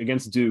yards. So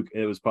against Duke,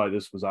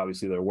 this was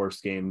obviously their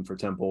worst game for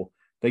Temple.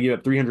 They gave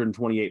up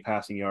 328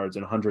 passing yards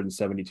and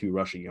 172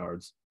 rushing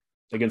yards.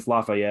 Against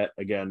Lafayette,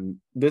 again,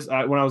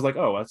 when I was like,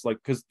 oh, that's like,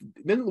 because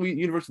then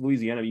University of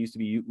Louisiana used to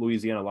be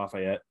Louisiana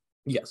Lafayette.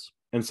 Yes.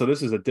 And so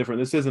this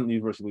isn't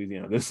University of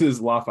Louisiana. This is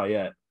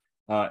Lafayette.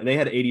 They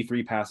had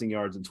 83 passing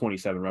yards and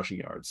 27 rushing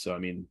yards. So, I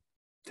mean,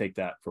 take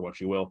that for what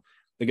you will.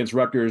 Against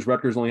Rutgers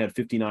only had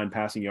 59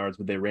 passing yards,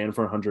 but they ran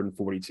for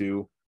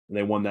 142, and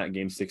they won that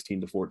game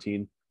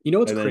 16-14. You know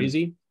what's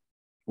crazy?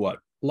 What?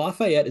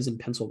 Lafayette is in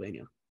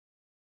Pennsylvania.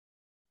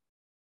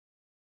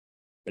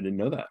 I didn't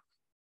know that.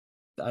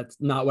 That's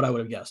not what I would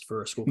have guessed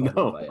for a school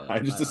called Lafayette. I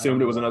just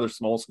assumed it was another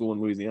small school in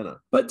Louisiana.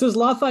 But does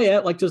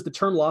the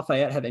term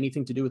Lafayette have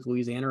anything to do with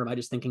Louisiana, or am I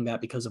just thinking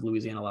that because of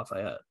Louisiana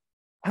Lafayette?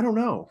 I don't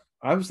know.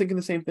 I was thinking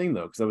the same thing,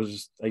 though,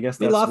 because I guess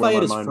that's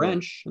Lafayette is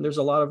French, and there's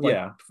a lot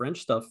of French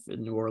stuff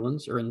in New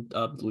Orleans or in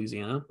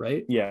Louisiana,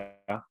 right? Yeah.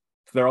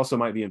 There also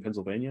might be in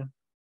Pennsylvania,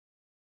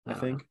 I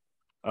think.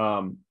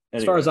 Anyway.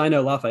 As far as I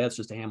know, Lafayette's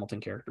just a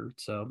Hamilton character.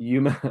 So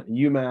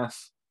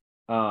UMass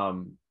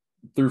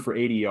threw for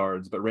 80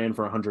 yards, but ran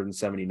for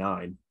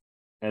 179.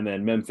 And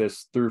then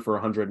Memphis threw for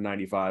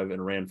 195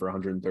 and ran for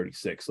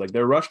 136. Like,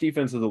 their rush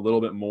defense is a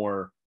little bit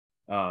more,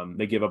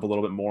 they give up a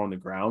little bit more on the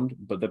ground,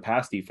 but the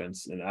pass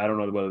defense, and I don't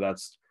know whether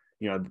that's,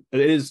 it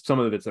is some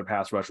of it's their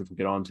pass rush, which we'll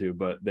get onto,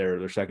 but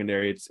their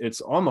secondary,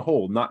 it's on the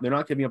whole, they're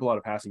not giving up a lot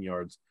of passing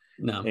yards.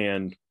 No.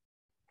 And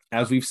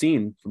as we've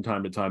seen from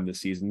time to time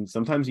this season,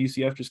 sometimes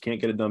UCF just can't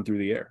get it done through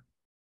the air.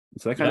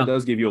 So that kind of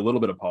does give you a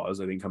little bit of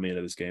pause, I think, coming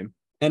into this game.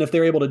 And if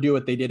they're able to do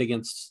what they did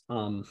against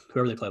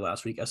whoever they played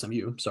last week,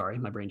 SMU, sorry,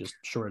 my brain just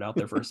shorted out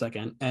there for a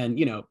second, and,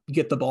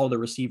 get the ball to the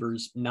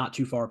receivers not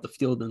too far up the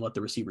field and let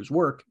the receivers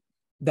work,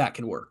 that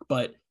can work.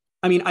 But,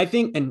 I mean, I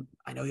think, and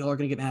I know y'all are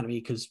going to get mad at me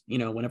because,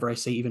 whenever I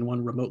say even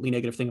one remotely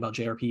negative thing about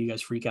JRP, you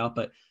guys freak out,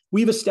 but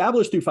we've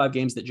established through 5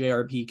 games that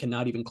JRP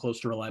cannot even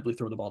close to reliably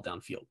throw the ball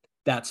downfield.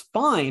 That's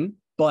fine.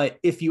 But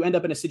if you end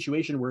up in a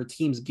situation where a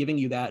team's giving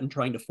you that and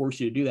trying to force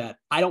you to do that,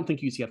 I don't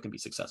think UCF can be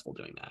successful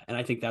doing that. And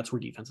I think that's where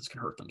defenses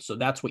can hurt them. So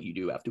that's what you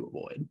do have to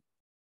avoid.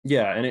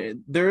 Yeah.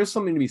 And there is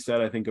something to be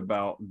said, I think,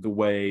 about the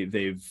way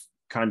they've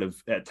kind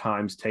of at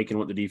times taken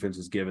what the defense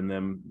has given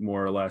them,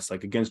 more or less.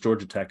 Like against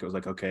Georgia Tech, it was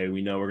like, okay,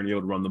 we know we're going to be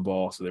able to run the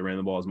ball. So they ran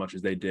the ball as much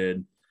as they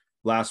did.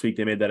 Last week,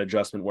 they made that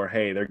adjustment where,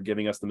 hey, they're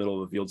giving us the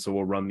middle of the field, so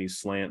we'll run these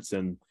slants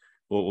and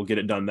we'll get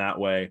it done that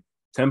way.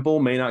 Temple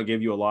may not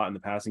give you a lot in the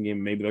passing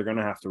game. Maybe they're going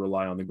to have to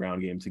rely on the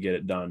ground game to get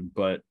it done.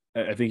 But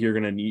I think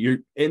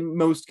in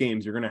most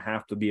games, you're going to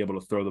have to be able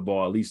to throw the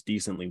ball at least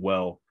decently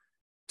well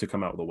to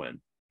come out with a win.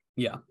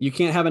 Yeah. You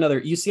can't have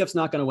UCF's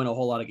not going to win a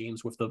whole lot of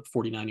games with the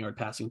 49-yard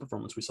passing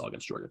performance we saw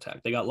against Georgia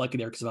Tech. They got lucky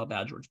there because of how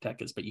bad Georgia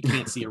Tech is, but you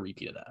can't see a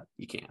repeat of that.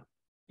 You can't.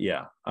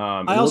 Yeah.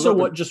 I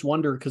also just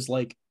wonder because,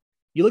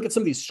 you look at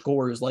some of these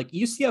scores,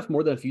 UCF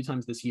more than a few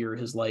times this year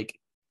has,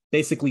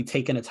 basically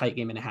taken a tight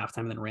game in a halftime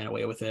and then ran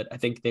away with it. I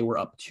think they were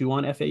up 2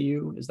 on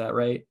FAU. Is that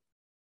right?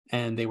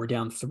 And they were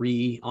down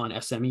 3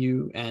 on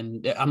SMU.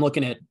 And I'm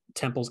looking at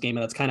Temple's game,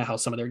 and that's kind of how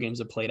some of their games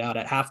have played out.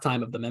 At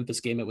halftime of the Memphis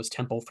game, it was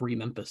Temple 3,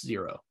 Memphis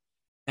 0.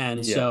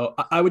 And so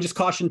I would just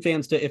caution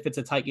fans to, if it's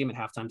a tight game at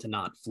halftime, to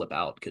not flip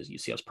out, because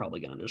UCF's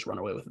probably going to just run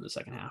away with it in the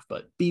second half.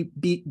 But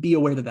be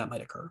aware that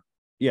might occur.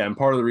 Yeah, and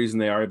part of the reason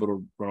they are able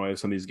to run away with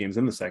some of these games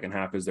in the second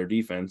half is their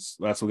defense.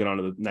 We'll get on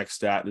to the next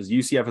stat. Is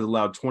UCF has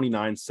allowed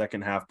 29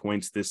 second half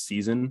points this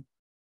season,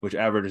 which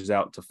averages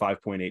out to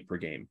 5.8 per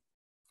game.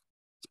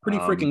 It's pretty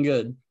freaking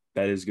good.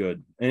 That is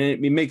good. And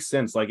it makes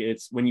sense.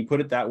 It's when you put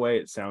it that way,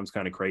 it sounds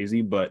kind of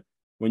crazy, but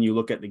when you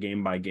look at the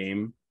game by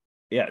game,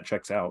 yeah, it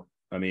checks out.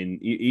 I mean,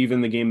 even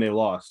the game they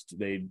lost,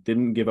 they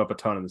didn't give up a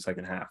ton in the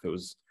second half. It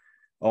was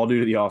all due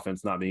to the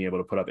offense not being able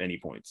to put up any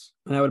points.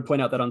 And I would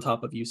point out that on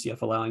top of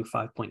UCF allowing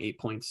 5.8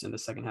 points in the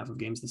second half of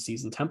games this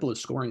season, Temple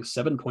is scoring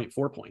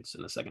 7.4 points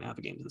in the second half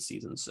of games this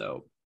season.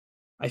 So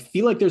I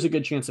feel like there's a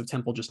good chance of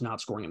Temple just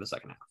not scoring in the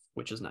second half,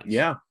 which is nice.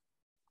 Yeah.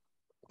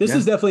 This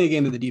is definitely a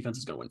game that the defense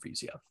is going to win for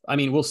UCF. I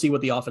mean, we'll see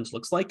what the offense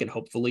looks like, and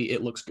hopefully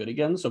it looks good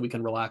again so we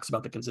can relax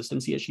about the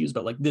consistency issues.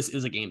 But this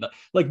is a game that,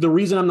 the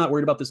reason I'm not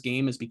worried about this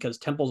game is because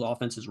Temple's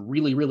offense is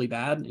really, really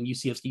bad and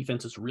UCF's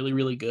defense is really,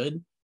 really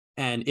good.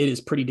 And it is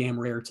pretty damn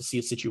rare to see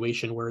a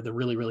situation where the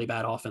really, really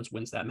bad offense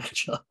wins that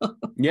matchup.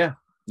 Yeah.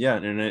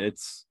 And it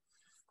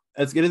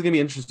is going to be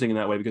interesting in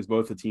that way, because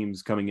both the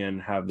teams coming in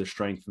have the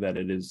strength that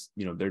it is,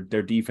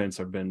 their defenses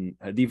have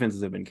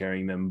been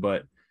carrying them.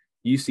 But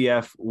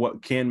UCF,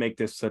 what can make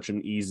this such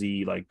an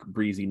easy,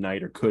 breezy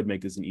night, or could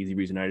make this an easy,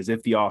 breezy night, is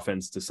if the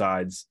offense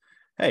decides,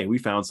 hey, we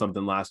found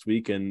something last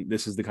week and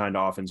this is the kind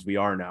of offense we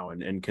are now,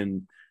 and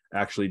can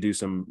actually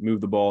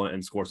move the ball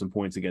and score some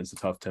points against a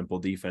tough Temple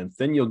defense.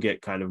 Then you'll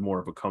get kind of more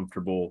of a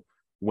comfortable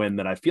win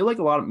that I feel like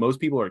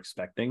most people are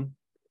expecting.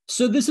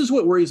 So this is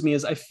what worries me,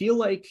 is I feel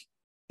like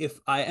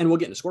and we'll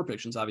get into score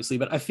predictions obviously,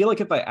 but I feel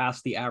like if I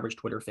asked the average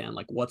Twitter fan,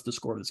 what's the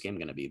score of this game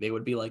going to be? They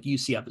would be like,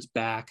 UCF is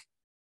back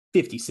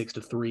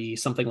 56-3,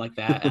 something like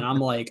that. And I'm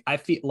like, I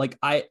feel like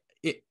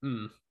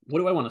what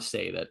do I want to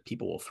say that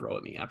people will throw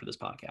at me after this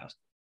podcast?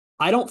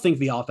 I don't think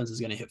the offense is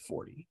going to hit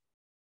 40.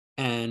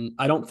 And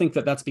I don't think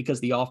that that's because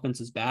the offense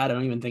is bad. I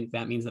don't even think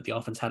that means that the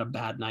offense had a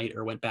bad night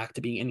or went back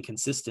to being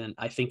inconsistent.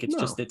 I think it's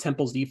just that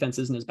Temple's defense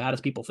isn't as bad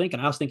as people think.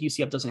 And I also think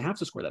UCF doesn't have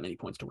to score that many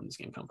points to win this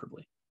game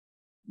comfortably.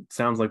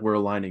 Sounds like we're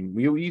aligning.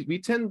 We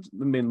tend,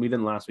 I mean, we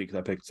didn't last week because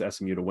I picked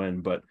SMU to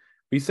win, but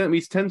we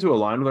tend to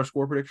align with our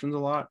score predictions a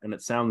lot. And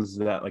it sounds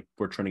that like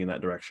we're trending in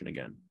that direction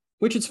again.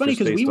 Which is funny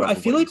because I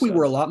feel like we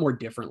were a lot more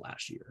different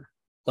last year.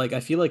 Like,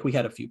 I feel like we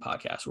had a few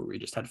podcasts where we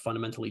just had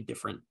fundamentally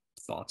different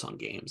thoughts on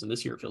games. And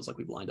this year it feels like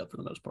we've lined up for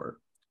the most part.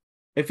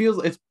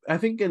 I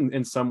think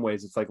in some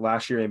ways it's like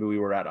last year, maybe we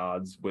were at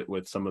odds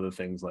with some of the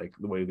things, like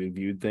the way we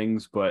viewed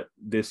things. But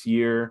this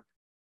year,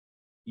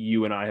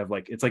 you and I have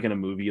like, it's like in a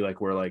movie,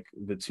 like where like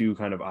the two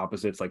kind of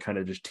opposites, like kind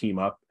of just team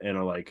up and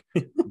are like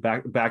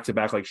back to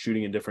back, like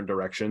shooting in different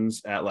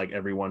directions at like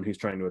everyone who's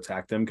trying to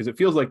attack them. Cause it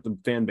feels like the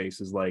fan base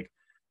is like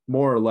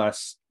more or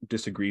less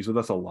disagrees with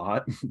us a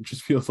lot. It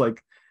just feels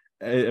like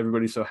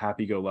everybody's so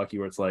happy-go-lucky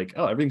where it's like,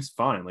 oh, everything's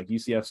fine. Like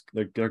UCF's,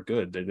 they're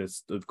good.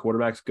 The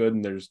quarterback's good,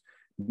 and there's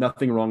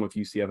nothing wrong with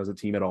UCF as a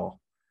team at all.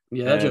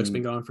 Yeah, that joke's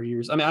been going for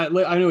years. I mean,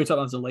 I know we talked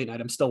about this in late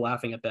night. I'm still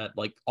laughing at that.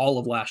 Like all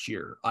of last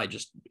year,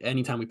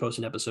 anytime we post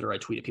an episode or I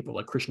tweet at people,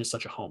 like Christian is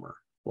such a homer.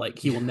 Like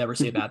he will never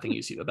say a bad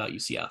thing about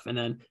UCF. And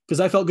then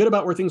because I felt good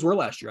about where things were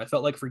last year, I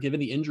felt like for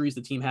given the injuries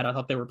the team had, I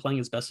thought they were playing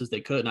as best as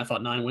they could, and I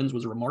thought 9 wins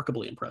was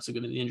remarkably impressive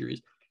given the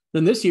injuries.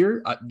 Then this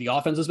year, the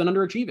offense has been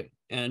underachieving,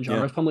 and John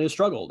Rice Plumlee has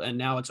struggled. And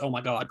now it's, oh my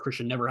God,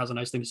 Christian never has a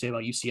nice thing to say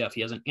about UCF. He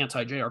has an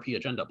anti-JRP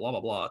agenda, blah,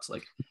 blah, blah. It's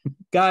like,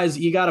 guys,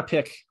 you got to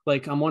pick.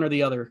 Like, I'm one or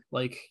the other.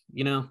 Like,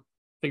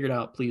 figure it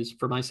out, please,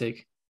 for my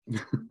sake.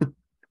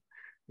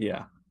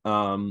 Yeah.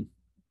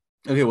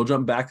 Okay, we'll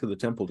jump back to the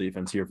Temple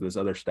defense here for this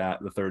other stat,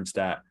 the third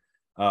stat.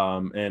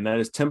 And that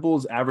is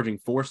Temple's averaging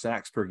 4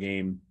 sacks per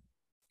game,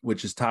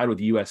 which is tied with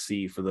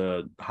USC for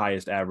the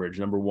highest average,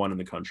 number 1 in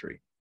the country.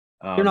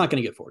 They're not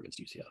going to get 4 against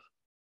UCF.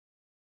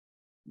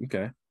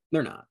 Okay.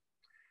 They're not.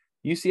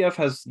 UCF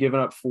has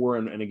given up 4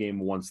 in a game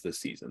once this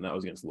season. That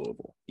was against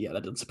Louisville. Yeah,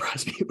 that didn't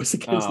surprise me. It was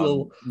against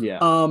Louisville. Yeah.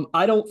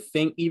 I don't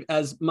think,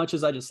 as much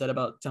as I just said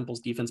about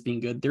Temple's defense being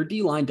good, their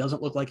D-line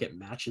doesn't look like it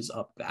matches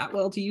up that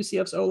well to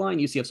UCF's O-line.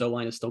 UCF's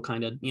O-line is still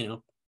kind of,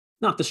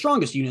 not the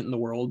strongest unit in the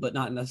world, but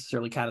not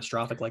necessarily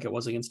catastrophic like it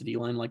was against a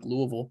D-line like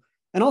Louisville.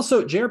 And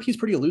also, JRP is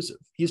pretty elusive.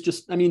 He's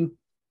just,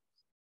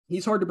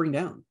 he's hard to bring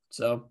down.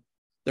 So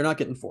they're not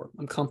getting 4.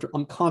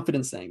 I'm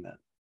confident saying that.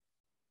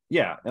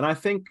 Yeah, and I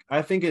think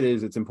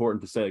it's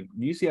important to say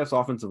UCF's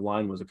offensive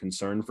line was a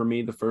concern for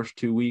me the first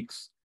 2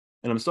 weeks,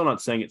 and I'm still not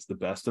saying it's the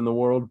best in the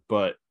world,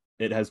 but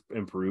it has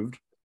improved.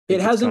 It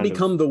hasn't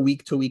become the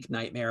week-to-week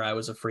nightmare I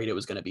was afraid it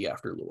was going to be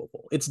after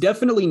Louisville. It's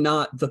definitely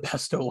not the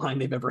best O-line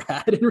they've ever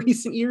had in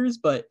recent years,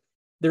 but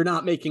they're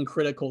not making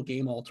critical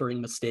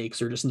game-altering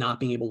mistakes or just not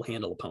being able to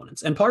handle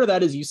opponents. And part of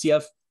that is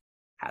UCF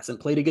hasn't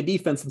played a good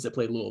defense since it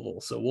played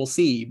Louisville, so we'll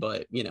see,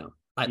 but,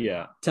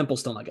 Temple's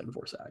still not getting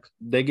 4 sacks.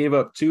 They gave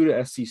up 2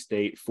 to SC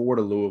State, 4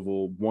 to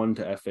Louisville, 1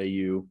 to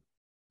FAU,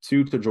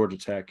 2 to Georgia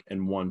Tech,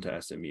 and 1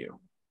 to SMU.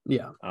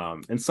 Yeah.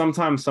 And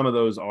sometimes some of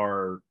those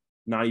are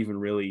not even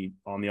really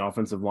on the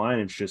offensive line.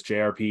 It's just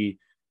JRP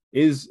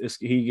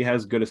he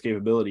has good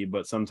escapability,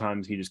 but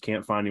sometimes he just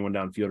can't find anyone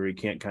downfield, or he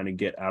can't kind of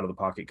get out of the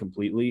pocket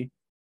completely.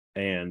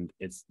 And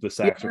it's the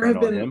sacks are kind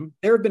of on him.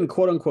 There have been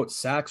quote unquote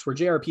sacks where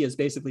JRP has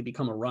basically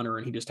become a runner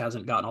and he just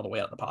hasn't gotten all the way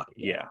out of the pocket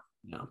yet.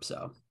 Yeah.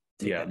 So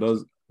yeah,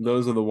 those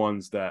are the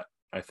ones that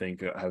I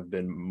think have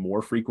been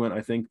more frequent,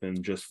 I think,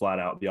 than just flat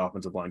out the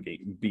offensive line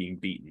being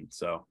beaten.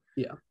 So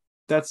yeah,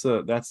 that's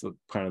the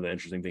kind of the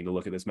interesting thing to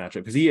look at this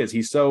matchup, because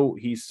he's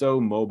so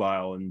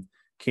mobile and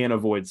can't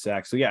avoid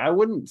sacks. So yeah, I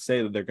wouldn't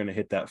say that they're going to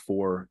hit that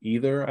 4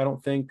 either. I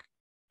don't think,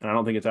 and I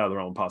don't think it's out of their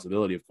own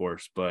possibility, of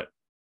course, but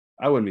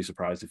I wouldn't be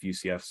surprised if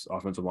UCF's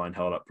offensive line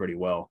held up pretty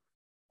well.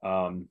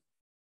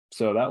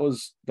 So that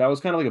was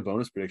kind of like a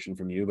bonus prediction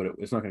from you, but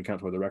it's not going to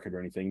count toward the record or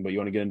anything. But you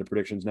want to get into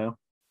predictions now?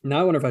 Now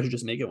I wonder if I should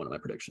just make it one of my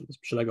predictions.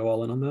 Should I go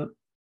all in on that?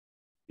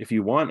 If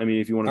you want,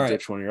 if you want to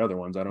ditch one of your other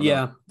ones, I don't know.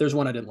 Yeah, there's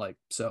one I didn't like,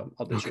 so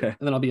I'll ditch it. And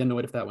then I'll be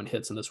annoyed if that one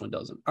hits and this one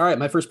doesn't. All right,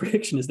 my first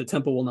prediction is that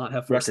Temple will not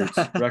have 4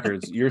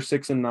 records. You're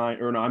 6-9,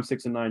 or no, I'm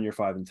 6-9. You're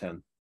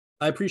 5-10.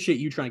 I appreciate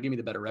you trying to give me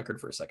the better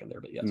record for a second there,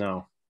 but yes.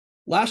 No.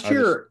 Last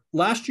year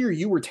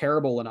you were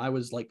terrible and I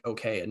was like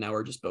okay, and now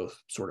we're just both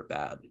sort of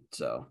bad.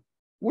 So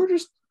we're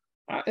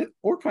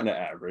kind of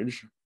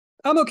average.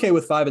 I'm okay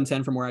with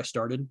 5-10 from where I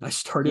started. I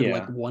started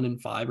like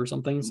 1-5 or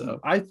something. So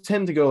I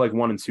tend to go like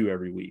 1-2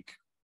 every week.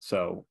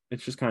 So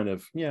it's just kind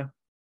of,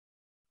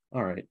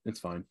 all right, it's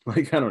fine.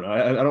 Like, I don't know.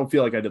 I don't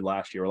feel like I did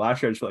last year.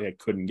 Last year, I just felt like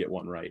I couldn't get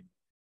one right.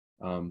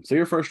 So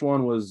your first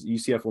one was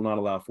UCF will not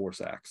allow 4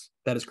 sacks.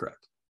 That is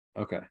correct.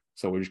 Okay.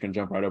 So we're just going to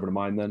jump right over to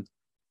mine then.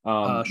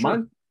 Sure.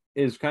 Mine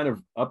is kind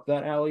of up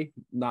that alley.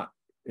 Not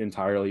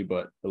entirely,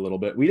 but a little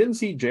bit. We didn't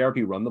see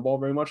JRP run the ball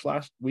very much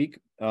last week.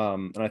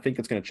 And I think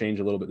it's going to change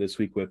a little bit this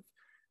week with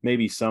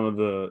maybe some of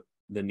the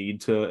need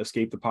to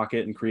escape the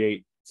pocket and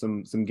create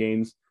some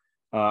gains.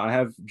 I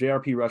have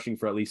JRP rushing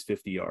for at least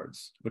 50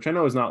 yards, which I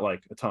know is not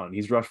like a ton.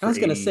 He's rushed for 80. I was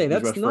going to say,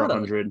 that's not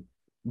 100.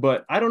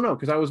 But I don't know,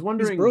 because I was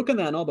wondering. He's broken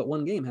that in all but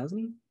one game,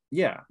 hasn't he?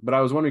 Yeah, but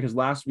I was wondering because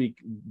last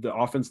week the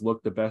offense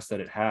looked the best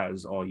that it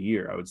has all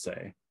year, I would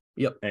say.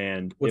 Yep.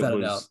 And without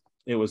a doubt,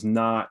 it was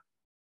not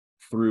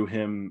through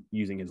him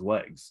using his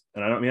legs.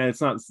 And I don't mean,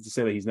 it's not to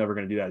say that he's never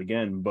going to do that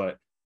again, but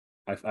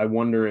I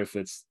wonder if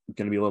it's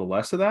going to be a little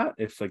less of that,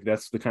 if like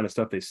that's the kind of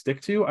stuff they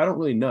stick to. I don't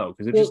really know,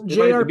 because it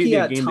might be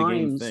a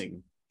game-to-game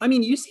thing. I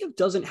mean, UCF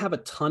doesn't have a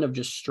ton of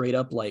just straight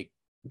up like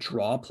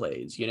draw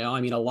plays, you know.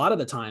 I mean, a lot of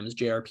the times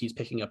JRP is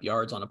picking up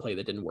yards on a play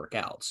that didn't work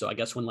out. So I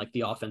guess when like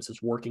the offense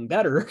is working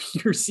better,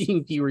 you're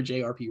seeing fewer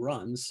JRP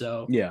runs.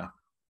 So yeah,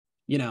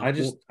 you know,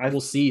 we'll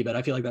see, but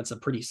I feel like that's a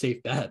pretty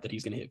safe bet that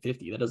he's going to hit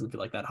 50. That doesn't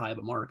feel like that high of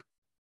a mark.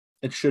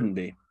 It shouldn't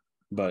be,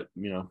 but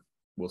you know,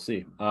 we'll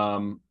see.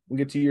 We'll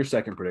get to your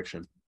second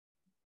prediction.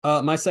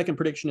 My second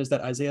prediction is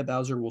that Isaiah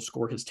Bowser will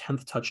score his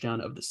 10th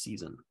touchdown of the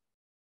season.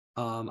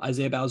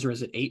 Isaiah Bowser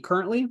is at 8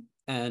 currently,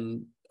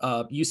 and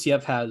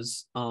UCF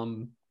has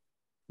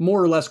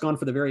more or less gone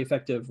for the very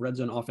effective red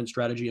zone offense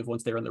strategy of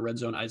once they're in the red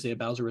zone, Isaiah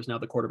Bowser is now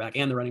the quarterback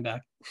and the running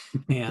back,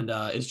 and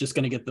is just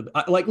going to get the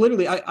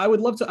literally. I would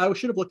love to. I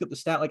should have looked at the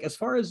stat. Like as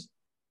far as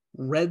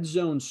red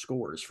zone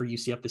scores for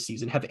UCF this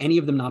season, have any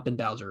of them not been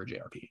Bowser or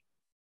JRP?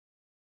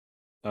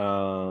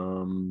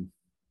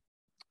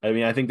 I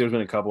mean, I think there's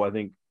been a couple. I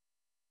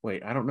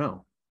don't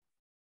know.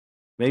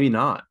 Maybe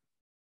not.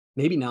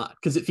 Maybe not,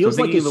 because it feels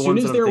like as soon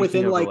as they're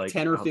within like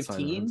 10 or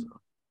 15,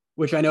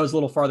 which I know is a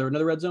little farther into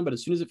the red zone, but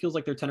as soon as it feels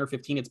like they're 10 or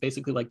 15, it's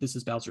basically like this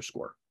is Bowser's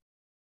score.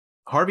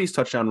 Harvey's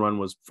touchdown run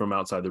was from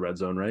outside the red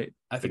zone, right?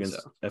 I think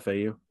against so.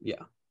 FAU.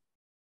 Yeah.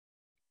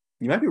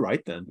 You might be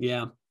right then.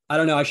 Yeah. I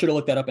don't know. I should have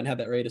looked that up and had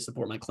that ready to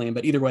support my claim.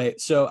 But either way,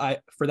 so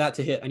for that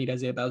to hit, I need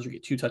Isaiah Bowser to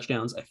get 2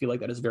 touchdowns. I feel like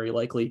that is very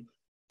likely,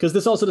 because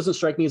this also doesn't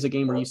strike me as a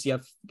game where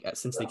UCF,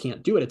 since they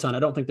can't do it a ton, I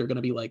don't think they're going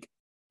to be like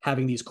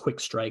having these quick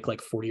strike,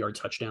 like 40-yard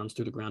touchdowns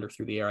through the ground or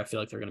through the air. I feel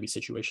like there are going to be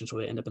situations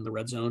where they end up in the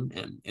red zone.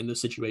 And in those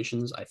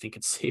situations, I think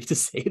it's safe to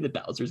say that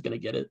Bowser's going to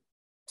get it.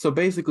 So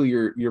basically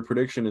your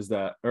prediction is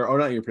that, or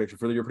not your prediction,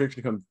 for your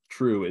prediction to come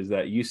true is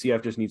that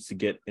UCF just needs to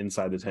get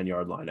inside the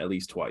 10-yard line at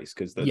least twice.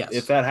 Because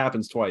if that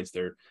happens twice,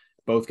 they're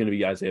both going to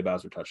be Isaiah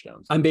Bowser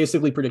touchdowns. I'm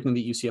basically predicting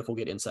that UCF will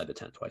get inside the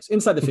 10 twice,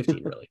 inside the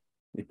 15, really.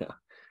 Yeah.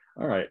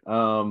 All right.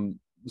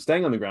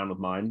 Staying on the ground with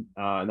mine,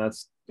 and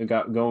that's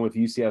going with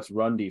UCF's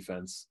run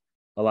defense,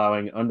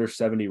 allowing under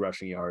 70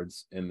 rushing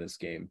yards in this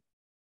game.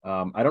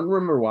 I don't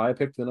remember why I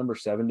picked the number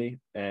 70,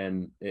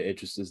 and it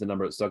just is the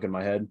number that stuck in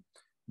my head.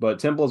 But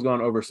Temple has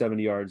gone over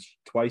 70 yards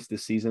twice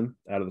this season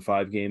out of the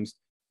 5 games.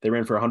 They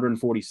ran for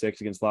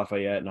 146 against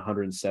Lafayette and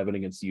 107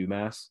 against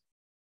UMass.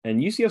 And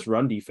UCF's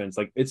run defense,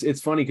 like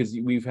it's funny because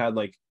we've had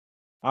like,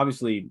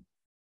 obviously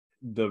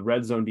the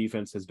red zone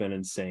defense has been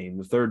insane.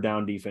 The third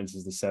down defense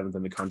is the 7th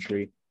in the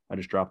country. I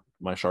just dropped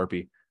my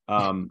Sharpie.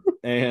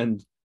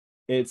 And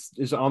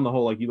it's on the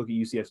whole, like you look at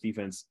UCF's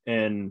defense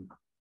and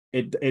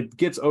it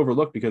gets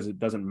overlooked because it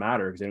doesn't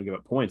matter because they don't give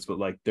up points, but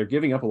like they're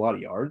giving up a lot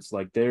of yards.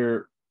 Like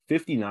they're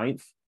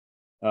 59th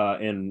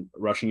in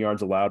rushing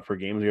yards allowed per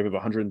game. They're giving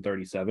up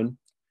 137.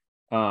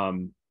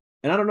 And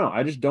I don't know.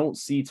 I just don't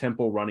see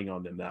Temple running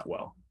on them that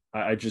well.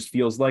 I just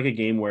feels like a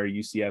game where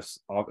UCF's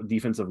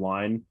defensive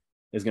line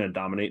is going to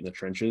dominate in the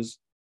trenches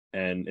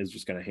and is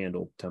just going to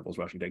handle Temple's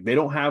rushing deck. They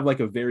don't have like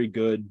a very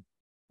good,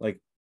 like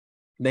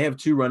they have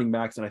 2 running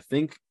backs. And I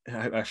think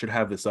I should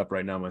have this up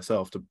right now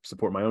myself to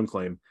support my own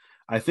claim.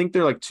 I think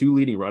they're like 2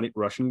 leading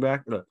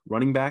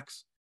running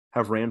backs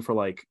have ran for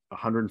like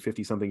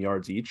 150 something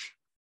yards each.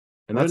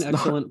 And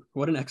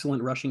what an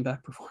excellent rushing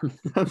back performance.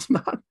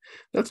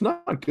 That's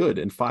not good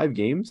in 5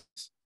 games.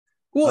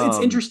 Well, it's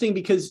interesting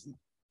because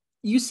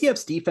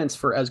UCF's defense,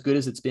 for as good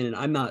as it's been, and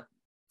I'm not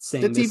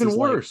saying it's even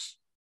worse.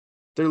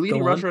 Their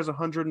leading rusher has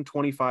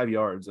 125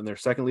 yards, and their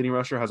second leading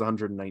rusher has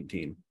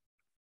 119.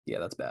 Yeah,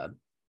 that's bad.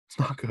 It's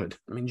not good.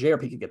 I mean,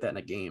 JRP could get that in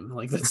a game.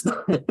 Like that's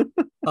not.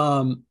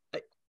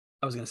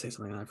 I was going to say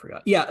something and I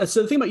forgot. Yeah.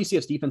 So the thing about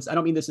UCF's defense, I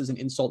don't mean this as an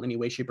insult in any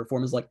way, shape, or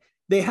form, is like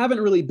they haven't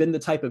really been the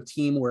type of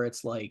team where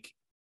it's like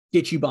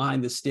get you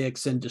behind the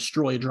sticks and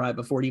destroy a drive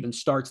before it even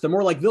starts. They're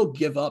more like they'll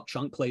give up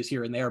chunk plays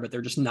here and there, but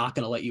they're just not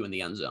going to let you in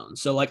the end zone.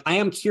 So like I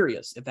am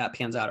curious if that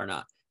pans out or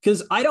not,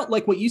 because I don't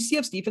like what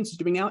UCF's defense is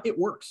doing now. It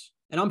works,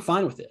 and I'm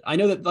fine with it. I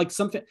know that like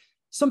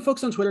some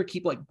folks on Twitter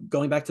keep like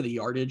going back to the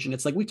yardage, and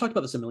it's like we've talked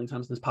about this a million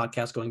times in this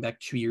podcast going back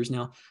 2 years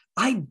now.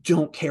 I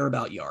don't care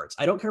about yards.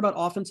 I don't care about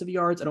offensive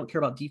yards. I don't care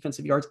about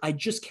defensive yards. I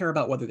just care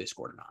about whether they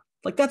scored or not.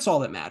 Like that's all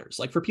that matters.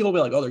 Like for people to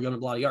be like, oh, they're going to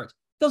a lot of yards.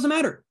 Doesn't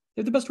matter.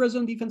 They're the best red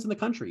zone defense in the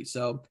country.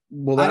 So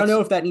I don't know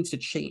if that needs to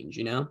change,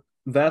 you know?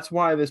 That's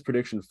why this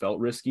prediction felt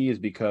risky, is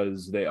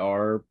because they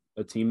are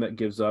a team that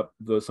gives up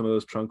some of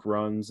those chunk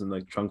runs and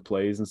like chunk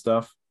plays and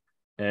stuff.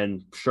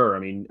 And sure, I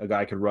mean, a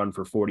guy could run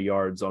for 40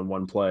 yards on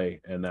one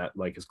play, and that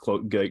like is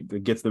close,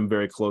 gets them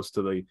very close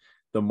to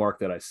the mark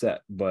that I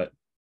set. But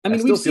I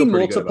mean, we've seen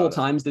multiple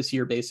times this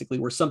year, basically,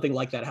 where something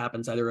like that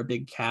happens, either a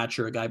big catch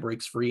or a guy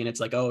breaks free and it's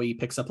like, oh, he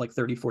picks up like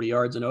 30, 40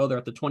 yards and they're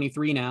at the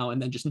 23 now. And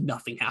then just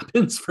nothing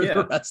happens for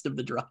the rest of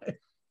the drive.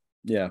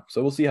 Yeah.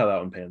 So we'll see how that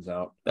one pans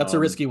out. That's a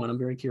risky one. I'm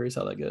very curious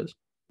how that goes.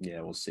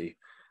 Yeah, we'll see.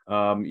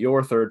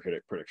 Your third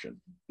prediction.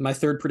 My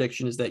third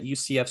prediction is that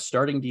UCF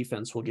starting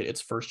defense will get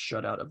its first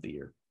shutout of the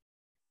year.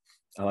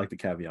 I like the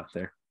caveat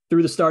there.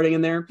 Threw the starting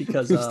in there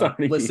because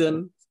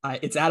listen,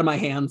 it's out of my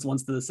hands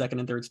once the second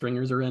and third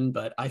stringers are in,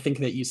 but I think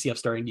that UCF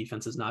starting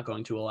defense is not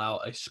going to allow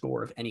a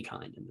score of any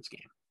kind in this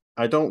game.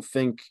 I don't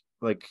think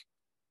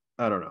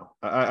I don't know.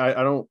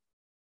 I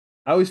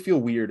always feel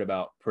weird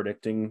about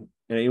predicting,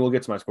 and we'll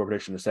get to my score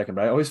prediction in a second,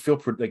 but I always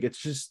feel like it's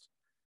just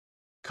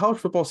college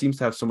football seems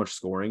to have so much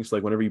scoring. So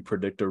like whenever you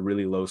predict a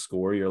really low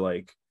score, you're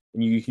like,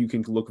 and you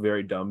can look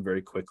very dumb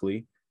very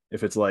quickly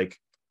if it's like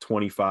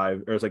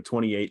 25 or it's like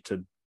 28-20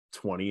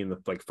 in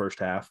the like first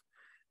half.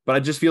 But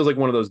it just feels like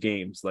one of those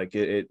games. Like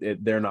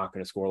they're not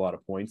going to score a lot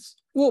of points.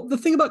 Well, the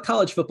thing about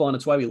college football, and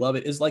it's why we love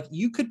it, is like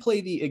you could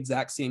play the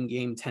exact same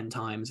game 10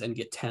 times and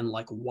get 10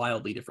 like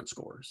wildly different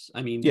scores.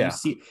 I mean, you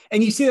see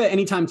that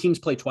anytime teams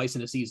play twice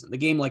in a season, the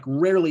game like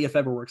rarely, if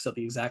ever, works out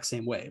the exact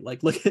same way.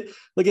 Like look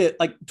at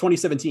like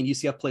 2017,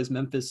 UCF plays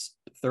Memphis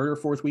third or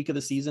fourth week of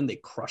the season. They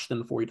crush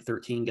them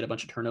 40-13, get a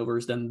bunch of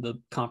turnovers. Then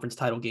the conference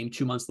title game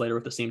 2 months later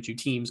with the same two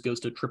teams goes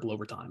to triple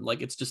overtime.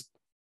 Like it's just,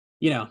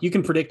 you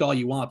can predict all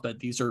you want, but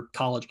these are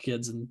college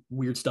kids and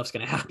weird stuff's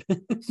going to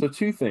happen. So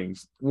two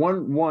things.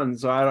 One.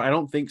 So I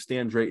don't think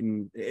Stan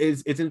Drayton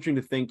it's interesting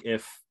to think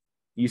if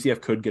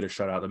UCF could get a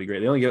shutout, that'd be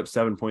great. They only gave up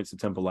 7 points to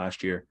Temple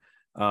last year.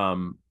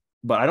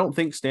 But I don't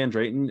think Stan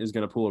Drayton is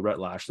going to pull a Rhett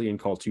Lashley and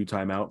call 2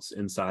 timeouts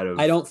inside of.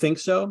 I don't think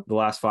so. The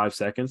last 5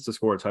 seconds to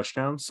score a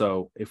touchdown.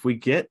 So if we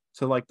get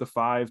to like the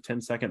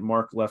 5-10 second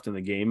mark left in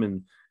the game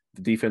and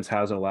the defense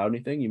hasn't allowed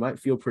anything, you might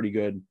feel pretty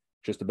good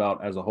just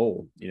about as a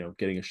whole,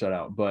 getting a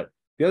shutout. But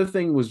the other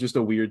thing was just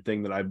a weird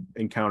thing that I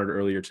encountered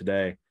earlier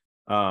today,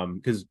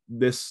 because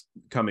this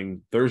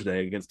coming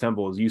Thursday against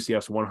Temple is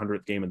UCF's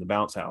 100th game in the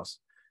bounce house.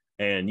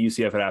 And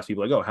UCF had asked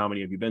people like, oh, how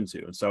many have you been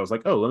to? And so I was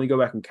like, oh, let me go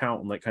back and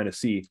count and like kind of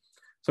see.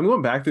 So I'm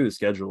going back through the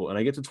schedule and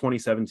I get to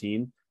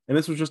 2017. And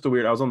this was just I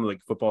was on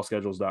like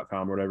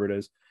footballschedules.com or whatever it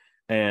is.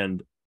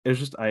 And it was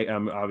just,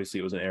 obviously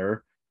it was an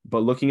error, but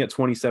looking at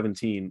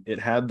 2017, it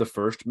had the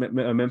first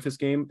Memphis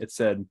game. It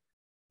said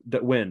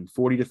that win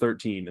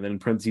 40-13. And then in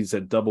parentheses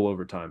said double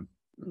overtime.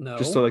 No.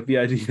 Just so like the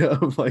idea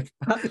of like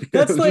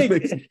that's like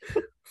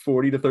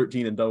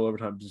 40-13 and double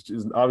overtime just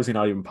is obviously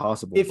not even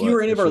possible. If you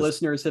or any of our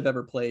listeners have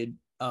ever played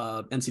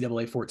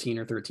NCAA 14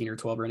 or 13 or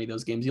 12 or any of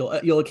those games,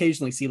 you'll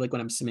occasionally see like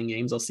when I'm simming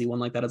games, I'll see one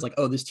like that. It's like,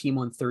 oh, this team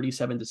won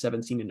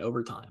 37-17 in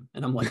overtime,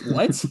 and I'm like,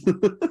 what?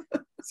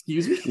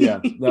 Excuse me. Yeah,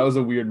 that was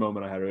a weird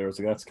moment I had earlier. I was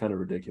like, that's kind of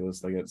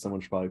ridiculous. Like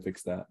someone should probably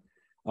fix that.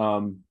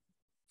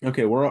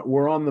 Okay,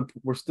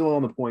 we're still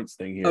on the points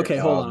thing here. Okay,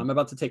 hold on. I'm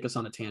about to take us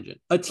on a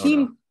tangent. A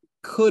team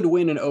could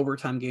win an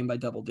overtime game by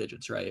double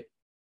digits, right?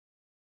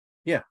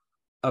 Yeah.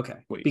 Okay.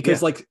 Because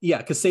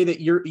say that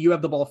you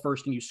have the ball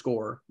first and you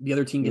score, the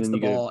other team gets the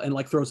ball and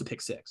like throws a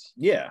pick six.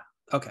 Yeah.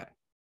 Okay.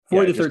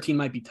 40-13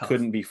 might be tough.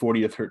 Couldn't be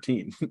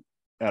 40-13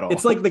 at all.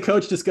 It's like the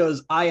coach just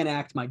goes, I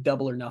enact my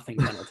double or nothing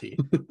penalty.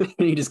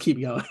 And you just keep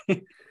going.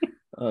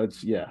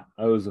 That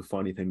was a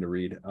funny thing to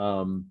read.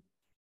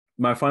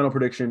 My final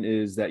prediction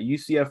is that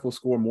UCF will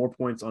score more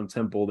points on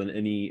Temple than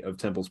any of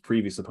Temple's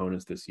previous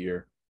opponents this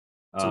year.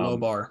 It's a low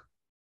bar.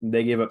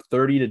 They gave up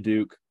 30 to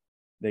Duke.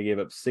 They gave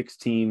up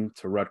 16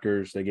 to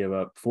Rutgers. They gave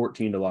up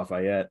 14 to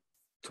Lafayette,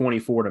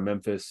 24 to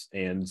Memphis,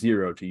 and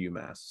 0 to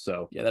UMass.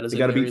 So that is a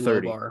very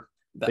low bar.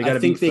 I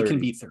think they can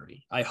beat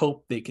 30. I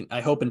hope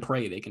and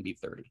pray they can beat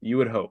 30. You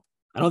would hope.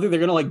 I don't think they're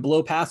going to like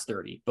blow past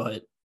 30,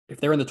 but if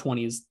they're in the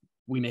 20s,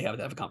 we may have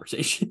to have a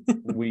conversation.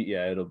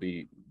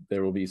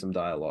 There will be some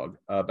dialogue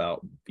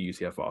about the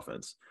UCF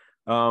offense.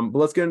 But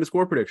let's get into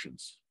score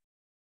predictions.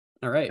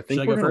 All right. I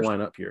think we're going to line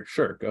up here.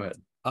 Sure. Go ahead.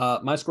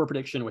 My score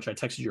prediction, which I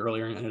texted you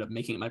earlier and ended up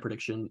making it my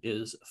prediction,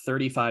 is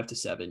 35-7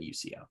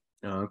 UCF.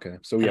 Oh, okay.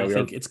 So I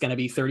think it's going to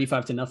be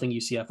 35-0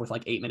 UCF with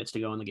like 8 minutes to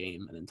go in the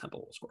game, and then Temple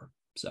will score.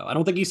 So I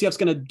don't think UCF's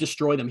going to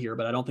destroy them here,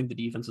 but I don't think the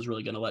defense is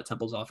really going to let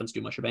Temple's offense do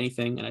much of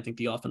anything, and I think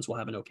the offense will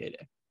have an okay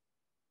day.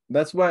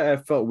 That's why I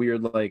felt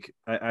weird. Like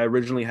I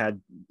originally had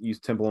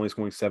Temple only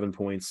scoring 7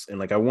 points, and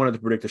like I wanted to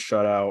predict a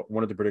shutout,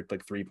 wanted to predict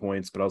like 3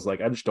 points, but I was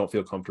like, I just don't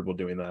feel comfortable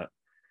doing that.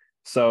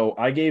 So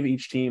I gave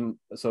each team.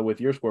 So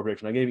with your score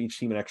prediction, I gave each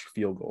team an extra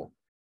field goal.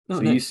 Nice.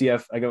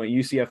 UCF, I go at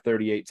UCF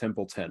 38,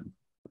 Temple 10.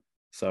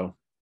 So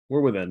we're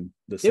within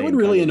the same. It would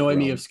really annoy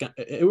me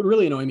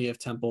if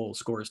Temple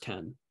scores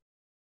 10.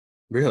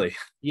 Really?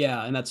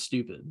 Yeah, and that's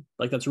stupid.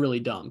 Like that's really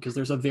dumb because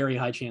there's a very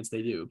high chance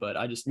they do. But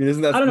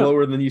isn't that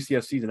lower than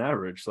UCF season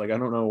average? Like I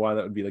don't know why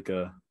that would be like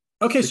a.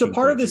 Okay, so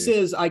part of this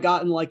is I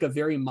got in like a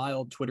very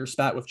mild Twitter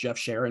spat with Jeff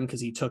Sharon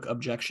because he took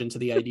objection to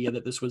the idea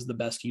that this was the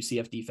best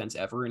UCF defense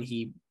ever, and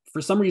he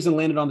for some reason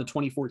landed on the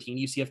 2014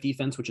 UCF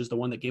defense, which is the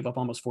one that gave up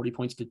almost 40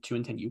 points to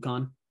 2-10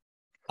 UConn.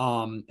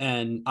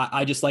 And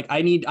I just like,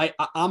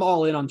 I'm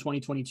all in on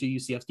 2022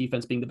 UCF's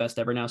defense being the best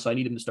ever now. So I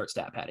need him to start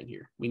stat padding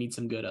here. We need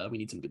some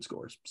good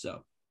scores.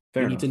 So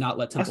Fair we enough. need to not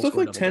let Temple I still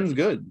score think double 10's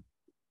digits. good.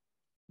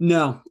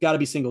 No, got to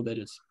be single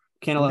digits.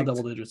 Can't allow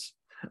double digits.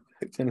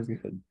 10 is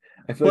good.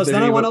 I feel Plus, like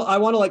then I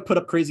want to like put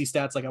up crazy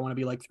stats. Like I want to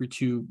be like through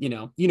two, you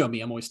know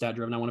me, I'm always stat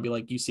driven. I want to be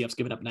like UCF's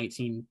given up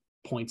 19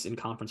 points in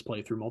conference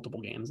play through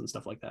multiple games and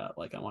stuff like that.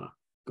 Like I want to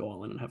go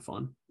all in and have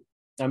fun.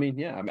 I mean,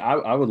 yeah,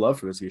 I would love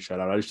for this to be a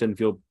shutout. I just didn't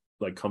feel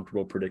like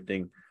comfortable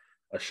predicting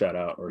a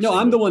shutout. Or no,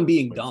 I'm the one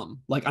being points. Dumb.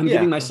 Like I'm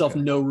giving myself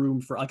no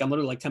room for like I'm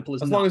literally like Temple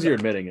is as long as you're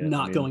admitting it.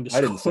 Not going to score.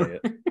 I didn't say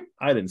it.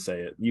 I didn't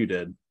say it. You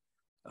did.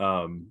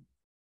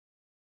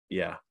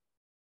 Yeah.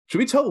 Should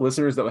we tell the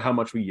listeners that how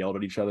much we yelled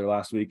at each other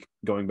last week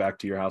going back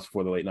to your house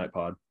before the late night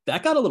pod?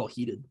 That got a little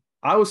heated.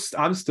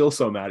 I'm still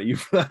so mad at you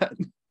for that.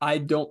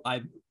 I'm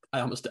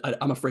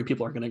afraid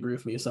people aren't going to agree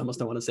with me, so I almost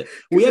don't want to say.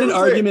 We had an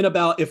argument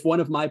about if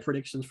one of my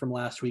predictions from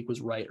last week was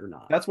right or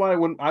not. That's why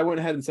I went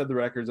ahead and said the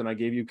records, and I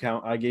gave you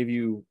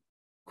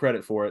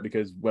credit for it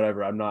because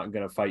whatever, I'm not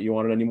going to fight you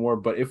on it anymore.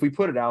 But if we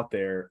put it out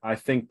there, I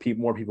think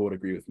more people would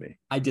agree with me.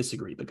 I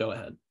disagree, but go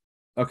ahead.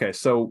 Okay,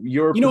 so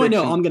your I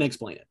know I'm going to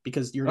explain it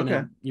because you're going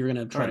to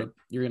try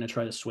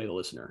to sway the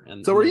listener.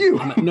 And so are you?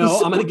 I'm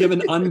going to give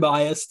an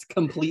unbiased,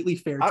 completely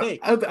fair take.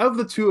 Of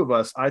the two of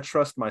us, I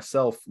trust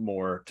myself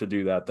more to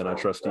do that than I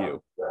trust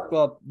you.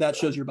 Well, that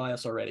shows your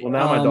bias already. Well,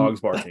 now my dog's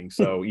barking,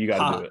 so you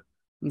got to do it.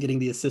 I'm getting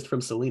the assist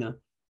from Selena.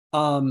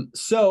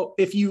 So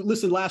if you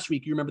listened last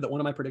week, you remember that one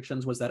of my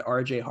predictions was that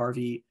RJ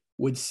Harvey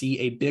would see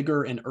a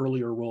bigger and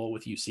earlier role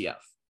with UCF.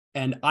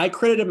 And I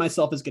credited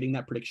myself as getting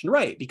that prediction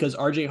right because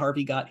RJ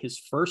Harvey got his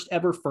first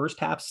ever first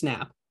half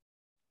snap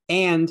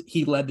and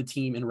he led the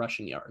team in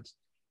rushing yards.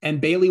 And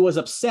Bailey was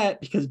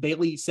upset because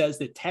Bailey says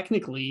that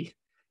technically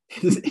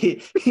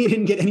he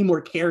didn't get any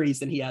more carries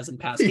than he has in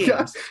past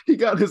games. He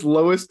got his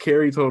lowest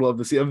carry total of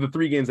the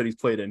 3 games that he's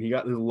played in. He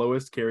got his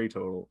lowest carry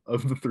total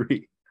of the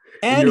 3.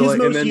 And his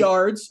most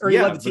yards, or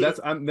yeah, but that's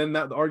then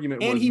that the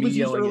argument and was he was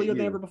used earlier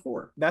than ever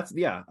before. That's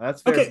fair.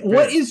 Okay,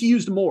 what is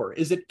used more?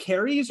 Is it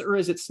carries or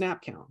is it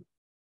snap count?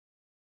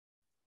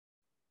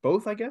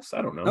 Both, I guess.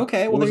 I don't know.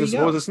 Okay, well, what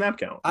was a snap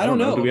count? I don't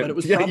know, but it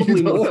was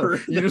probably more.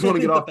 You just want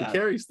to get off the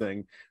carries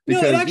thing.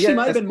 Because, no, it actually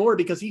might have been more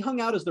because he hung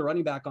out as the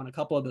running back on a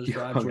couple of those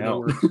drives where they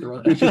were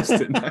throwing.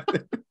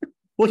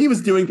 Well, he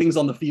was doing things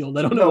on the field.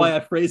 I don't know why I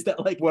phrased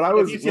that. Like,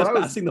 if he's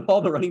passing the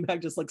ball, the running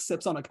back just like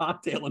sips on a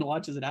cocktail and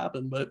watches it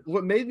happen. But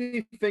what made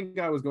me think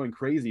I was going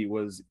crazy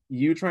was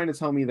you trying to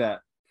tell me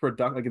that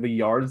the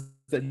yards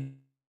that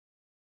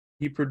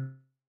he produced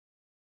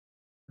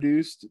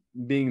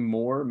being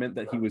more meant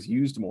that he was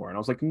used more, and I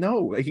was like,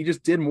 no, he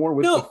just did more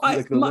with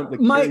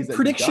my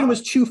prediction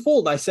was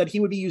twofold. I said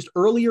he would be used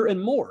earlier and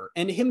more,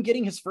 and him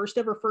getting his first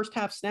ever first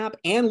half snap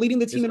and leading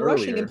the team in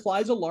rushing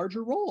implies a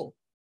larger role.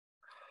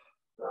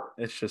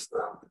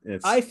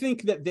 I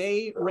think that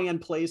they ran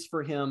plays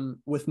for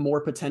him with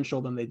more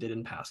potential than they did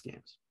in past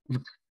games.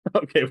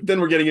 Okay, but then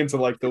we're getting into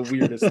like the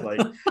weirdest,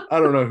 like I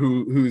don't know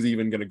who's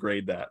even going to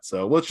grade that.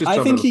 So let's just.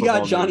 I think he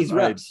got Johnny's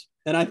reps,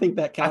 and I think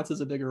that counts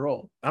as a bigger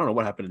role. I don't know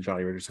what happened to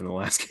Johnny Richardson in the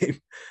last game.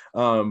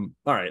 All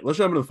right, let's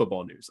jump into the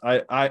football news.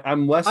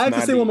 I'm less. I have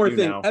to say one more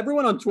thing. Now.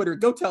 Everyone on Twitter,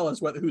 go tell us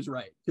who's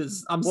right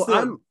because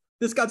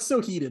this got so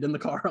heated in the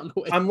car on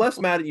the way. I'm less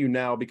mad at you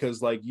now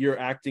because like you're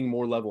acting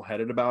more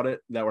level-headed about it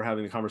that we're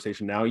having the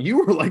conversation now.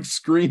 You were like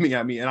screaming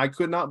at me and I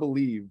could not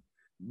believe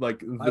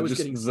like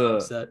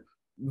upset.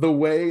 The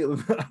way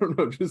I don't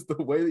know, just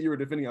the way that you were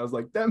defending. I was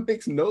like, that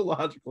makes no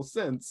logical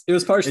sense. It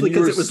was partially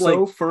because it was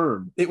so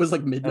firm. It was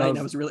like midnight and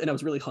I was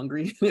really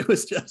hungry. And it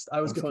was just I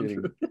was going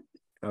through it.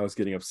 I was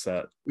getting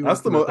upset.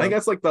 That's the most. I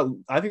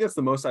think that's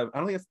the most.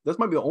 That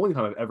might be the only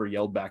time I've ever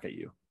yelled back at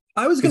you.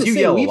 I was going to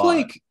say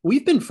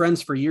we've been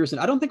friends for years, and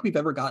I don't think we've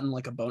ever gotten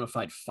like a bona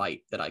fide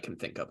fight that I can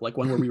think of, like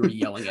one where we were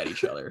yelling at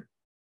each other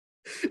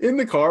in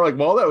the car. Like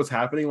while that was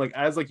happening, like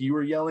as like you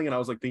were yelling, and I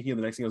was like thinking of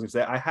the next thing I was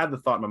going to say. I had the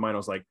thought in my mind. I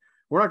was like,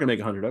 we're not going to make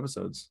 100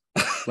 episodes.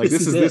 Like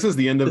this is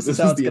the end of the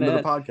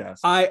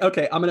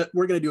podcast.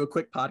 We're going to do a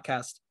quick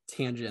podcast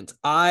tangent.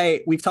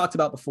 We've talked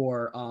about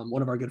before.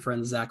 One of our good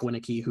friends, Zach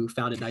Winicky, who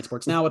founded Night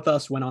Sports Now with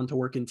us, went on to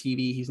work in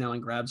TV. He's now in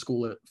grad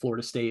school at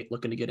Florida State,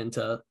 looking to get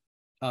into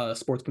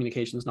sports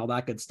communications and all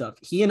that good stuff.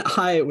 He and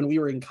I, when we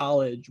were in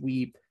college,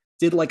 we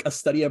did like a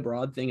study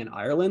abroad thing in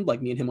Ireland.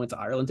 Like me and him went to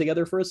Ireland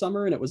together for a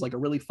summer, and it was like a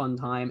really fun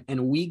time.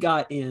 And we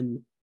got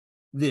in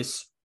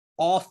this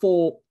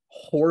awful,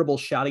 horrible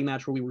shouting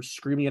match where we were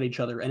screaming at each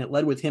other, and it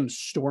led with him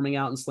storming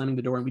out and slamming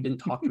the door, and we didn't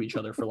talk to each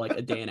other for like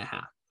a day and a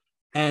half.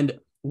 And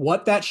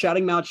what that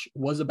shouting match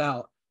was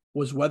about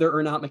was whether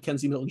or not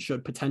Mackenzie Milton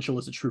showed potential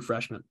as a true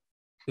freshman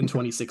in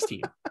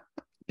 2016.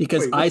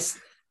 Because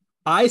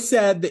I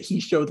said that he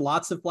showed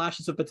lots of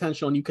flashes of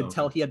potential and you could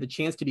tell he had the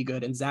chance to be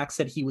good. And Zach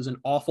said he was an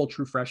awful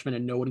true freshman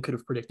and no one could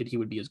have predicted he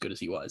would be as good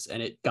as he was.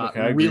 And it got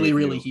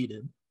really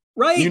heated.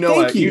 Right? You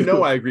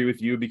know I agree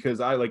with you because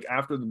I like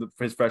after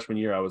his freshman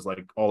year, I was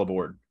like all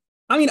aboard.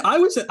 I mean, I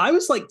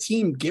was like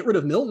team get rid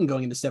of Milton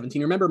going into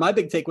 17. Remember, my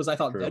big take was I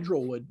thought True.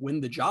 Vedral would win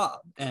the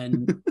job,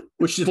 and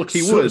which just looks He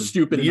so would,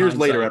 stupid. Years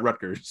later at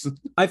Rutgers.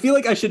 I feel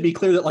like I should be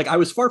clear that like I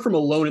was far from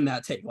alone in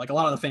that take. Like a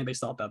lot of the fan base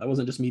thought that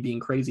wasn't just me being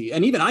crazy,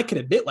 and even I can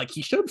admit like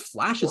he showed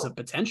flashes of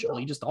potential.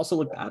 He just also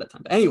looked bad at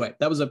times. Anyway,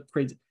 that was a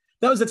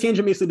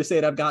tangent basically to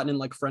say that I've gotten in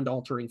like friendship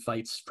altering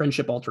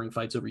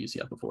fights over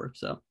UCF before.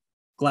 So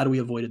glad we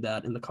avoided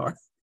that in the car.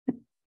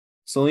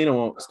 Selena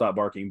won't stop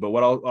barking, but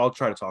what I'll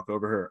try to talk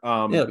over her.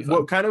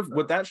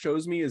 What that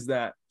shows me is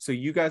that, so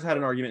you guys had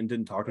an argument and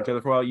didn't talk to each other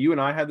for a while. You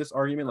and I had this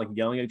argument, like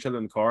yelling at each other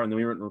in the car, and then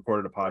we went and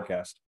recorded a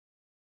podcast.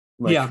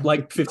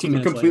 Like 15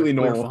 minutes completely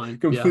later, normal,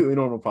 completely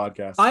normal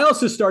podcast. I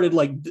also started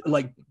like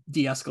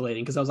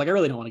de-escalating because I was like, I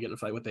really don't want to get in a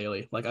fight with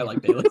Bailey. Like I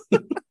like Bailey.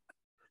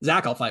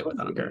 Zach, I'll fight with.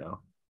 I don't care.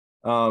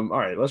 All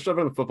right, let's jump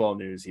into the football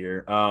news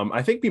here.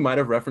 I think we might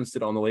have referenced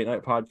it on the late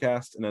night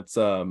podcast, and that's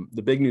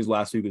the big news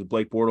last week was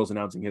Blake Bortles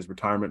announcing his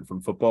retirement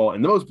from football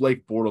in the most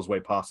Blake Bortles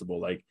way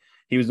possible. Like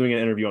he was doing an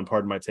interview on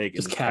Pardon My Take,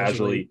 and just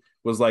casually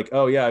was like,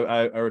 "Oh yeah,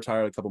 I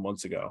retired a couple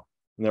months ago,"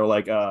 and they were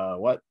like,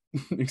 "What?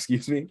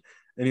 Excuse me?"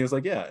 And he was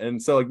like, "Yeah." And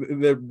so like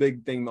the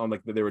big thing on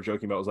like that they were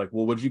joking about was like,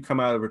 "Well, would you come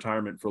out of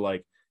retirement for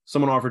like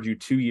someone offered you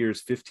 2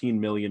 years, $15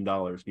 million?"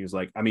 And he was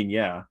like, "I mean,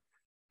 yeah."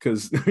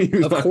 Because he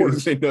was not going to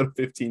say no to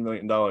 $15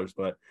 million.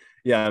 But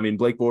yeah, I mean,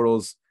 Blake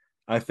Bortles,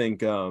 I think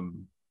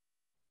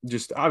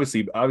just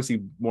obviously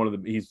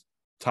he's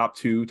top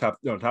 3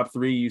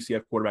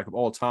 UCF quarterback of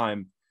all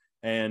time.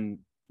 And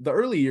the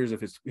early years of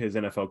his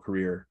NFL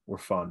career were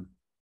fun.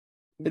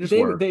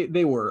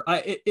 They were.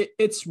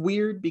 It's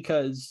weird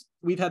because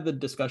we've had the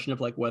discussion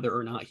of like whether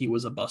or not he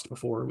was a bust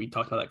before. We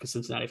talked about that because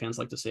Cincinnati fans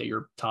like to say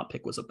your top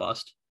pick was a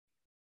bust.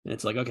 And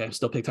it's like, okay,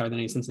 still picked higher than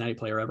any Cincinnati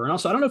player ever. And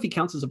also, I don't know if he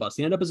counts as a bust.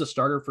 He ended up as a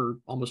starter for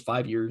almost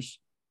 5 years.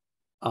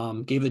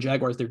 Gave the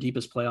Jaguars their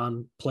deepest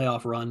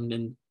playoff run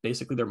in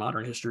basically their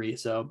modern history.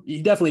 So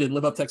he definitely didn't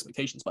live up to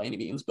expectations by any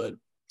means. But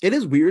it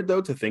is weird though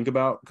to think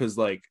about because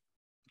like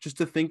just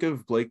to think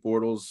of Blake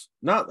Bortles,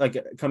 not like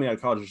coming out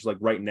of college, just like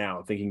right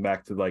now, thinking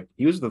back to like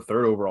he was the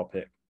 3rd overall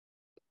pick.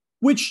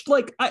 Which,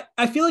 like,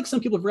 I feel like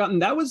some people have forgotten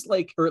that was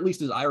like, or at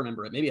least as I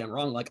remember it, maybe I'm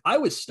wrong. Like, I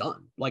was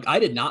stunned. Like, I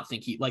did not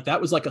think that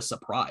was like a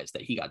surprise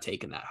that he got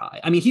taken that high.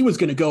 I mean, he was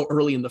going to go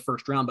early in the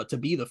first round, but to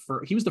be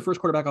he was the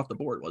first quarterback off the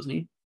board, wasn't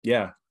he?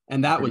 Yeah.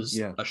 And that was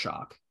a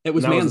shock. It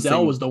was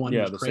Manziel was the one.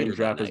 Yeah, the same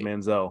draft as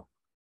Manziel.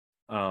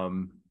 I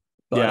don't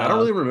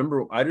really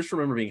remember. I just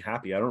remember being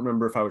happy. I don't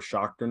remember if I was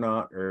shocked or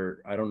not,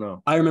 or I don't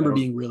know. I remember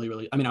being really,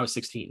 really, I mean, I was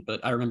 16,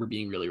 but I remember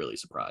being really, really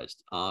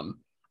surprised.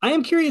 I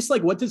am curious,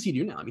 like, what does he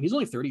do now? I mean, he's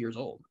only 30 years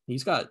old.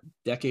 He's got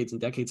decades and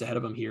decades ahead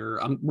of him here.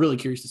 I'm really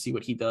curious to see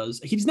what he does.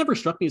 He's never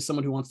struck me as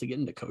someone who wants to get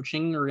into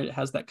coaching or it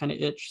has that kind of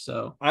itch.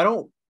 So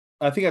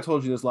I think I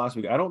told you this last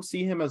week. I don't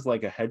see him as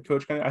like a head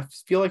coach kind of. I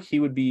feel like he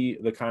would be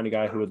the kind of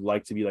guy who would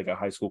like to be like a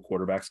high school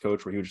quarterbacks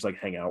coach where he would just like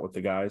hang out with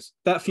the guys.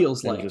 That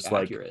feels like just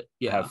accurate.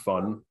 Like have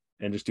fun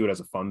and just do it as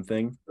a fun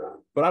thing.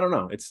 But I don't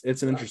know. It's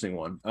an interesting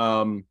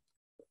one.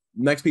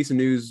 Next piece of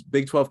news,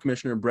 Big 12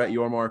 Commissioner Brett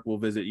Yormark will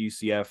visit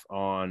UCF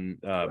on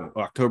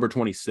October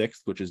 26th,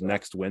 which is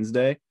next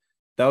Wednesday.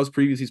 That was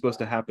previously supposed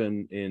to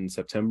happen in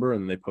September,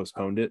 and they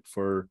postponed it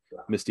for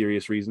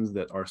mysterious reasons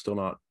that are still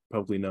not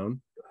publicly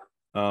known.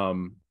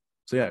 So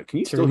yeah, can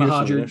you Terry still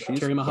Mahajer, hear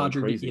Terry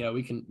Mahajer? Yeah,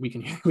 we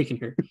can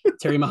hear.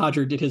 Terry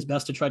Mahajer did his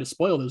best to try to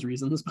spoil those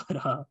reasons,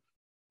 but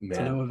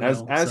man, no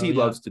avail. As he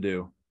loves to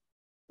do.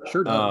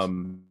 Sure does.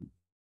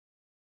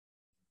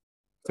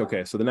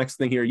 Okay, so the next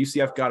thing here,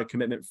 UCF got a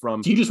commitment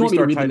from. Do you just want me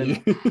to read the news?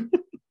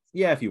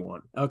 Yeah, if you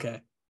want. Okay,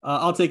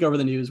 I'll take over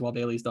the news while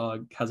Bailey's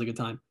dog has a good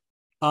time.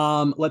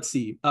 Let's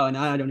see. Oh, and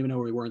I don't even know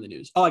where we were in the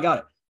news. Oh, I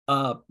got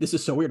it. This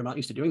is so weird. I'm not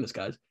used to doing this,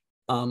 guys.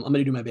 I'm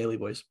gonna do my Bailey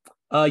voice.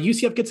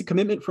 UCF gets a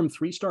commitment from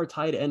 3-star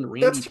tight end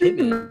Randy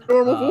Pittman. That's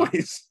your normal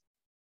voice.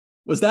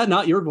 Was that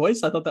not your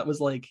voice? I thought that was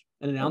like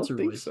an announcer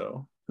voice. Voice.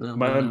 So. No,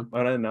 am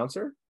I an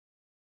announcer?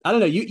 I don't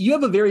know. You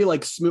have a very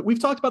like smooth. We've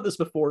talked about this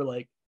before.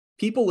 Like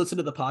people listen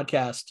to the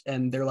podcast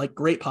and they're like,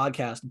 "Great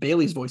podcast."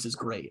 Bailey's voice is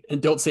great,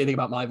 and don't say anything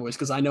about my voice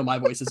because I know my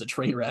voice is a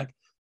train wreck.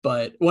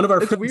 But one of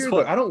our friends, weird.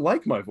 I don't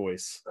like my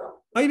voice.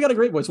 Oh, you've got a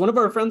great voice. One of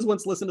our friends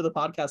once listened to the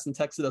podcast and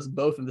texted us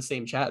both in the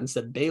same chat and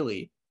said,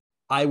 "Bailey,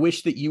 I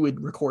wish that you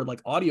would record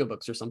like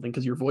audiobooks or something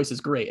because your voice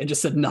is great," and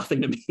just said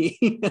nothing to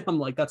me. I'm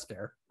like, that's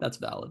fair. That's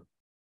valid.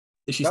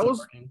 Is she still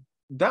barking?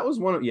 That was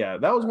one of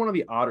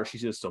the odder.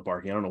 She's just still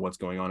barking. I don't know what's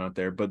going on out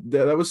there, but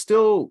that was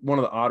still one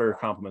of the odder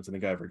compliments I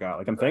think I ever got.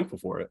 Like I'm thankful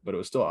for it, but it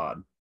was still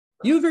odd.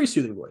 You have a very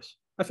soothing voice.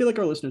 I feel like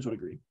our listeners would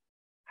agree.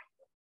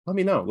 Let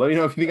me know. Let me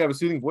know if you think I have a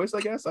soothing voice.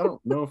 I guess I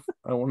don't know.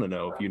 I want to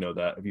know if you know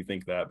that, if you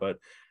think that. But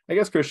I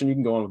guess Christian, you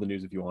can go on with the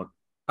news if you want.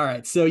 All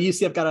right. So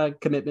UCF got a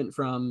commitment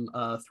from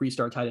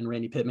 3-star tight end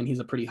Randy Pittman. He's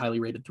a pretty highly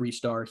rated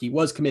 3-star. He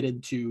was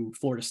committed to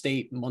Florida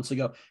State months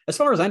ago. As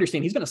far as I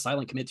understand, he's been a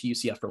silent commit to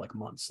UCF for like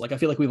months. Like I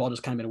feel like we've all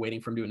just kind of been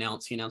waiting for him to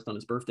announce. He announced on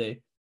his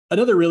birthday.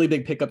 Another really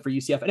big pickup for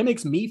UCF. And it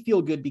makes me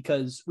feel good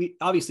because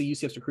obviously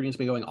UCF's recruiting has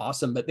been going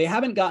awesome, but they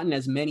haven't gotten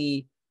as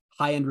many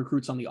high-end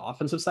recruits on the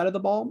offensive side of the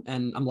ball,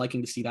 and I'm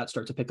liking to see that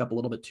start to pick up a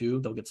little bit too.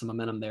 They'll get some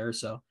momentum there.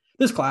 So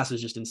this class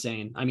is just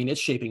insane. I mean,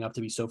 it's shaping up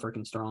to be so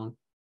freaking strong.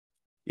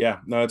 Yeah,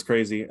 no, it's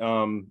crazy.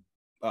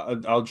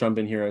 I'll jump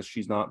in here as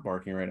she's not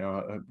barking right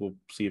now. We'll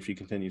see if she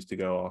continues to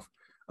go off.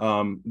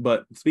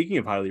 But speaking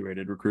of highly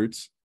rated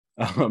recruits,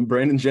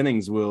 Brandon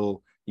Jennings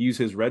will use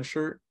his red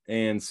shirt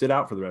and sit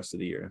out for the rest of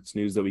the year. It's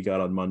news that we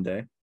got on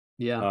Monday.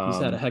 Yeah,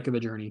 he's had a heck of a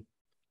journey.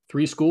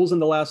 3 schools in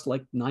the last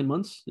 9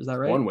 months. Is that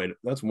right?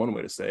 That's one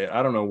way to say it.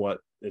 I don't know what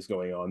is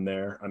going on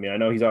there. I mean, I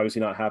know he's obviously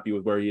not happy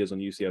with where he is on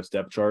UCF's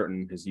depth chart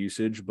and his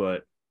usage,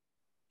 but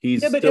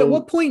but at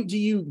what point do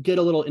you get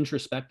a little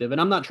introspective?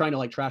 And I'm not trying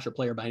to trash a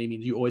player by any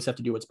means. You always have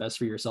to do what's best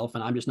for yourself.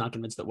 And I'm just not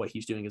convinced that what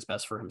he's doing is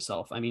best for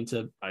himself. I mean,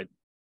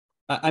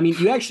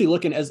 you actually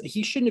looking as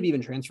he shouldn't have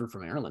even transferred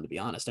from Maryland, to be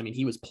honest. I mean,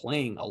 he was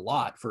playing a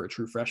lot for a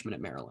true freshman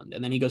at Maryland.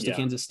 And then he goes to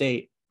Kansas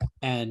State,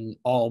 and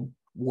all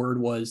word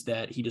was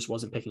that he just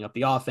wasn't picking up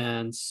the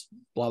offense,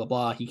 blah, blah,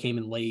 blah. He came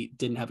in late,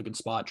 didn't have a good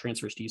spot,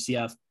 transfers to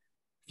UCF.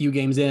 Few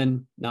games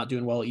in, not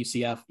doing well at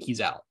UCF,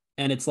 he's out.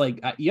 And it's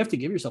you have to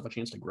give yourself a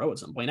chance to grow at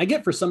some point. And I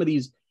get for some of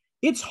these,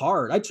 it's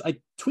hard. I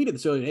tweeted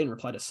this the other day and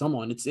replied to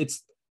someone.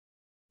 It's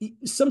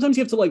sometimes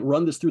you have to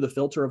run this through the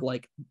filter of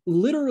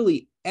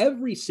literally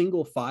every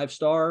single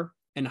 5-star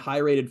and high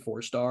rated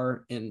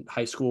 4-star in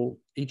high school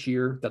each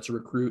year. That's a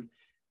recruit.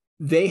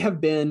 They're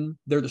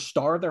the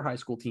star of their high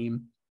school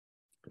team.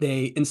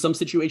 They, in some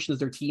situations,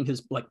 their team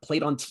has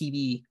played on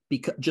TV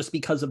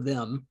because of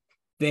them.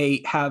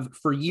 They have,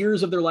 for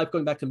years of their life,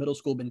 going back to middle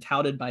school, been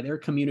touted by their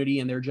community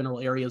and their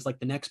general areas like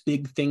the next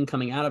big thing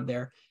coming out of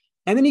there.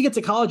 And then you get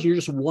to college and you're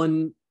just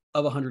one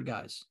of 100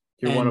 guys.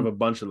 You're one of a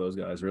bunch of those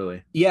guys,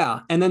 really.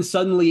 Yeah. And then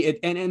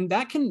suddenly and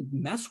that can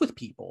mess with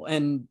people.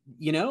 And,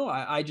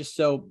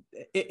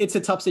 it's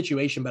a tough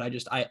situation, but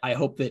I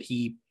hope that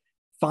he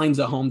finds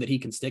a home that he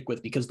can stick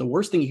with, because the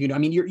worst thing you can do, I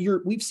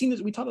mean, we've seen this,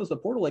 we talked about this in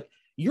the portal,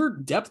 your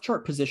depth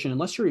chart position,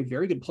 unless you're a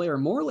very good player,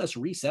 more or less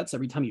resets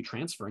every time you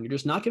transfer, and you're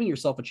just not giving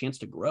yourself a chance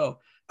to grow.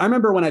 I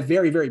remember when I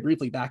very, very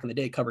briefly back in the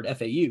day covered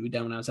FAU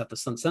down when I was at the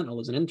Sun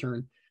Sentinel as an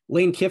intern,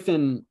 Lane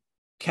Kiffin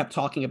kept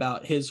talking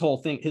about his whole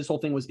thing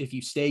was, if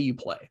you stay, you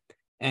play.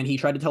 And he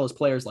tried to tell his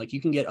players, you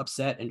can get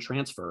upset and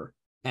transfer,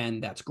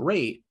 and that's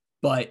great,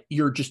 but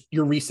you're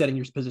resetting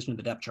your position in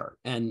the depth chart.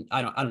 And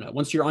I don't know.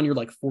 Once you're on your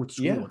 4th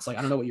school, it's I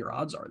don't know what your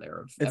odds are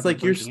there of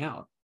breaking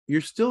out.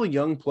 You're still a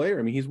young player.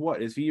 I mean,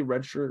 is he a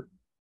redshirt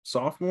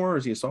sophomore?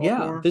 Is he a sophomore?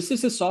 Yeah, this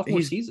is his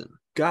sophomore season.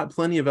 Got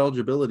plenty of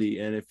eligibility,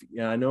 and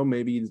I know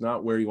maybe he's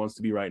not where he wants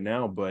to be right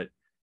now, but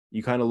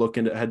you kind of look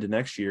ahead to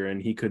next year,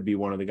 and he could be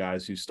one of the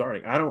guys who's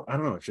starting. I don't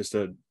know. It's just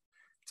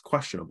it's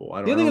questionable.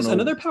 The other thing is,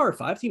 another Power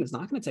 5 team is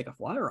not going to take a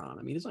flyer on him.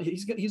 I mean,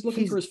 he's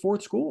looking for his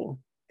 4th school.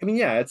 I mean,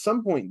 yeah, at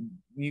some point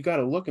you got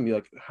to look and be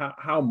like,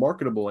 how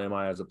marketable am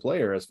I as a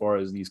player as far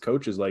as these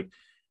coaches?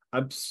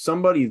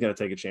 Somebody's going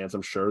to take a chance.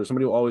 I'm sure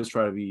somebody will always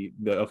try to be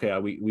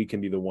we can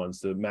be the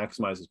ones to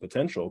maximize his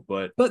potential,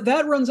 but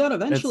that runs out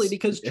eventually,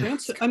 because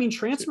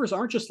transfers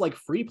aren't just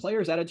free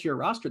players added to your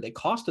roster. They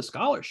cost a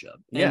scholarship.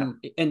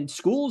 And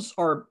schools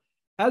are,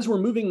 as we're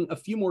moving a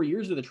few more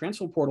years to the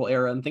transfer portal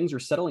era and things are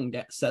settling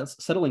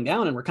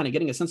down and we're kind of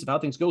getting a sense of how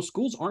things go,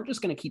 schools aren't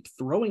just going to keep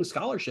throwing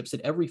scholarships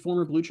at every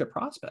former blue chip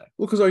prospect.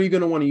 Well, because are you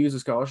going to want to use a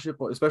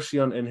scholarship, especially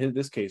in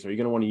this case, are you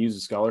going to want to use a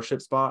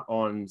scholarship spot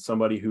on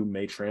somebody who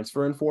may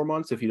transfer in 4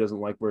 months if he doesn't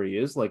like where he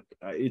is?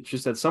 It's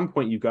just at some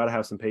point you've got to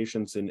have some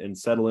patience and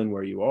settle in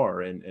where you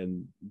are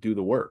and do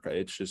the work.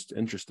 It's just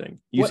interesting.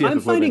 What I'm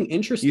finding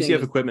interesting,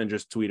 UCF Equipment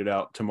just tweeted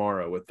out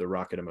tomorrow with the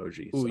rocket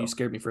emoji. Ooh, you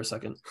scared me for a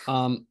second.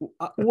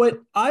 What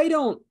I'm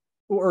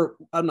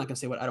not going to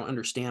say what I don't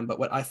understand, but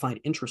what I find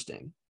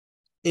interesting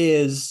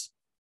is,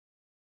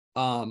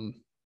 I'm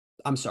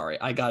sorry,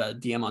 I got a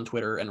DM on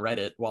Twitter and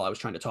Reddit while I was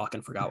trying to talk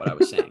and forgot what I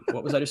was saying.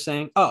 What was I just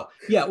saying? Oh,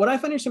 yeah. What I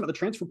find interesting about the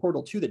transfer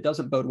portal too, that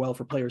doesn't bode well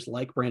for players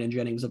like Brandon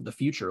Jennings of the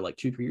future,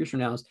 2-3 years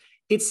from now, is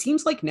it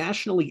seems like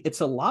nationally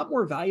it's a lot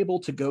more valuable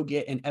to go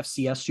get an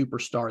FCS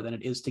superstar than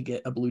it is to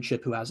get a blue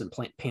chip who hasn't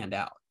panned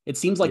out. It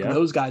seems like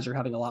those guys are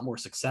having a lot more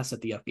success at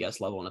the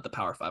FBS level and at the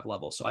Power 5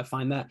 level. So I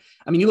find that,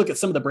 you look at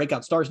some of the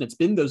breakout stars, and it's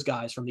been those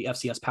guys from the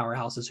FCS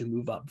powerhouses who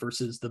move up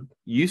versus the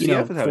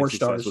UCF is having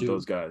success with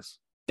those guys.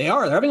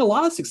 They're having a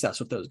lot of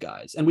success with those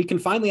guys. And we can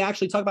finally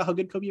actually talk about how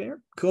good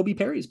Kobe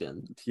Perry's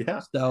been.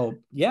 Yeah. So,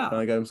 yeah.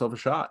 Finally got himself a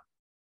shot.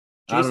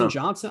 Jason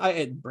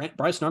Johnson,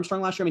 Bryson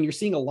Armstrong last year. You're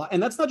seeing a lot.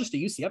 And that's not just a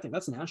UCF thing.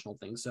 That's a national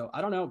thing. So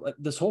I don't know.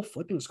 This whole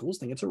flipping schools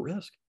thing, it's a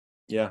risk.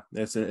 Yeah,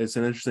 it's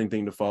an interesting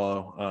thing to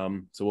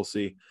follow. So we'll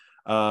see.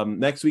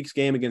 Next week's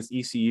game against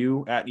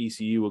ECU at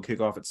ECU will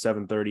kick off at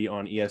 7:30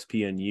 on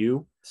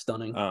ESPNU.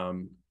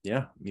 Stunning.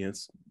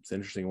 It's an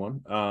interesting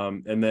one.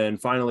 And then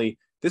finally,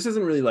 this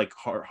isn't really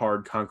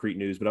hard concrete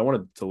news, but I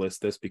wanted to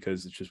list this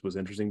because it just was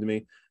interesting to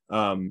me.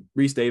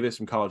 Reese Davis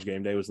from College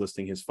Game Day was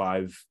listing his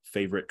 5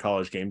 favorite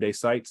College Game Day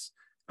sites,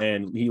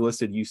 and he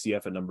listed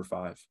UCF at number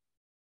 5.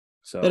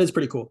 So that is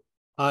pretty cool.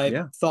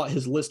 I thought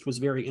his list was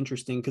very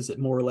interesting because it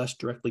more or less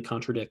directly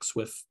contradicts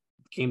with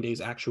Game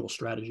Day's actual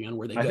strategy on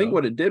where they go. I think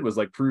what it did was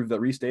like prove that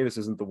Reese Davis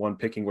isn't the one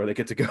picking where they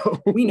get to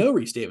go. We know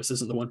Reese Davis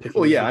isn't the one picking.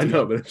 Well, yeah, I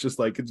know, but it's just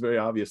like, it's very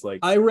obvious. Like,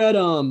 I read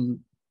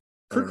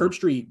Kirk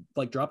Herbstreit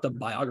like dropped a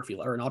biography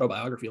or an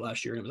autobiography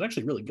last year, and it was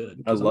actually really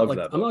good. I love like,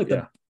 that. I'm not like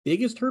the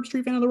biggest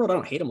Herbstreit fan in the world. I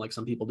don't hate him like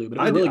some people do, but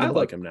it was really good. I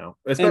like him now.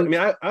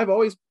 I've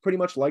always pretty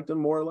much liked him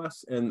more or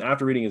less, and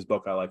after reading his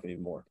book, I like him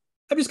even more.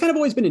 I've just kind of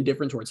always been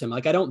indifferent towards him.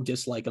 Like, I don't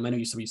dislike him. I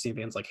know some UCF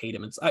fans like hate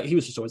him. He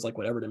was just always like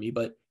whatever to me.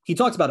 But he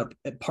talks about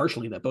it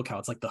partially in that book, how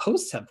it's like the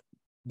hosts have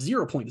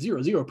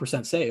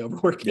 0.00% say over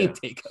where game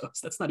day goes.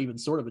 That's not even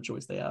sort of a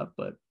choice they have.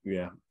 But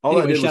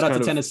anyway, shout out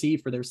to Tennessee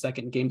for their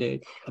second game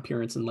day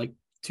appearance in like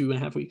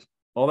 2.5 weeks.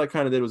 All that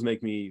kind of did was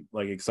make me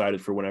like excited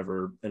for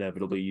whenever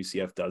inevitably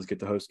UCF does get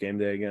to host game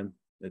day again.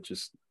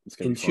 It's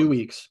gonna be 2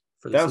 weeks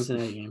for the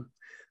Cincinnati game.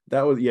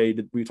 That was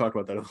we talked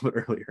about that a little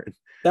bit earlier.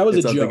 That was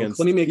a joke.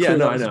 Let me make clear.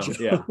 I know.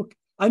 Yeah,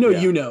 I know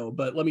you know,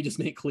 but let me just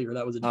make clear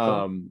that was a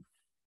joke.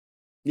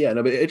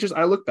 But it just,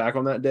 I look back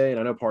on that day, and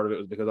I know part of it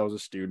was because I was a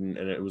student,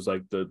 and it was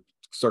like the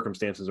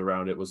circumstances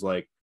around it was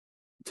like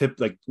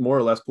more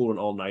or less pulled an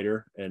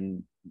all-nighter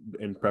and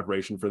in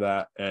preparation for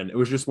that, and it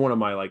was just one of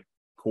my like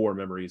core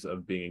memories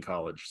of being in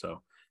college.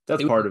 So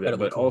that's part of it,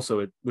 but also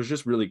it was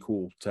just really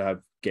cool to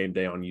have game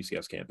day on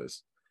UCF's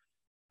campus.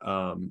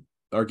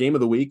 Our game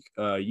of the week,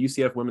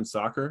 UCF women's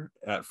soccer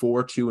at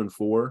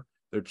 4-2-4.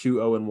 They're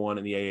 2-0-1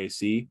 in the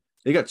AAC.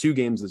 They got 2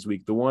 games this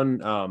week. The one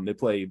they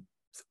play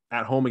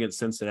at home against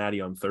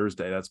Cincinnati on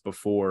Thursday. That's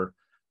before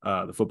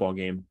the football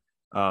game.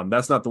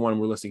 That's not the one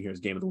we're listing here as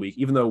game of the week,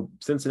 even though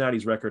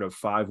Cincinnati's record of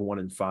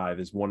 5-1-5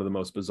 is one of the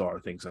most bizarre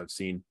things I've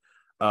seen.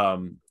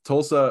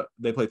 Tulsa,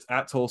 they play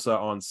at Tulsa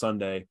on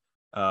Sunday.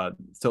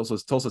 Tulsa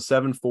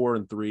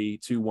 7-4-3,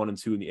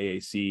 2-1-2 in the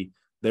AAC.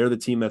 They're the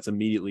team that's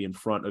immediately in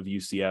front of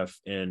UCF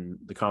in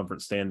the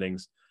conference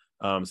standings.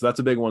 So that's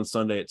a big one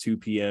Sunday at 2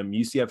 p.m.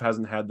 UCF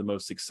hasn't had the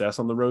most success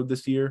on the road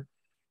this year.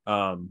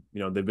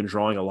 They've been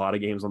drawing a lot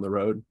of games on the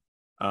road.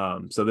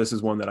 So this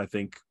is one that I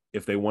think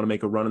if they want to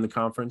make a run in the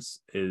conference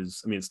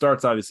it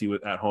starts obviously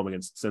with at home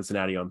against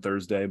Cincinnati on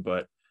Thursday,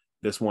 but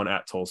this one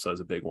at Tulsa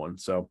is a big one.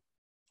 So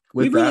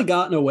we've really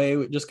gotten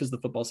away, just because the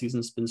football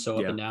season's been so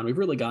up and down, we've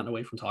really gotten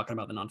away from talking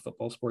about the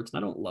non-football sports,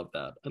 and I don't love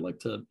that. I'd like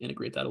to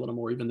integrate that a little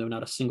more, even though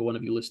not a single one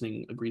of you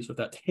listening agrees with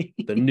that take.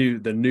 The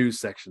news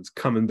section's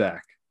coming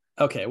back.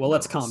 Okay, well,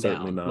 let's calm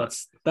down.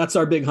 That's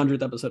our big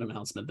 100th episode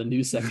announcement. The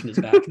news section is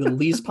back. The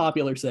least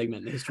popular segment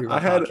in the history of our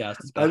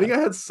podcast is back. I think I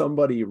had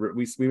somebody,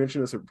 we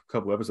mentioned this a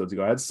couple episodes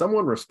ago. I had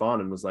someone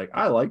respond and was like,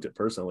 I liked it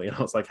personally. And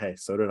I was like, hey,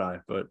 so did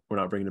I, but we're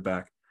not bringing it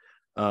back.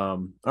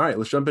 All right,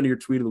 let's jump into your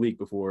tweet of the week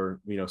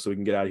before, so we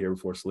can get out of here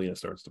before Selena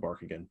starts to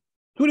bark again.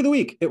 Tweet of the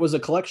week. It was a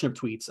collection of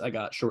tweets I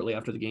got shortly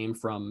after the game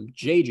from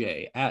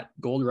JJ at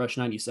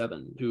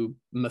GoldRush97, who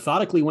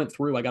methodically went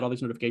through. I got all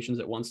these notifications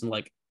at once and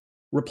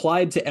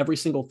replied to every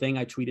single thing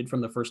I tweeted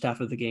from the first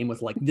half of the game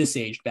with this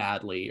aged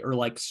badly, or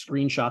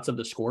screenshots of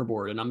the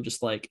scoreboard. And I'm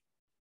just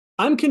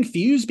I'm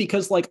confused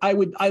because I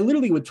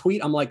literally would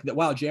tweet, I'm like,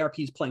 wow,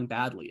 JRP's playing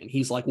badly. And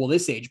he's like, well,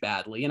 this aged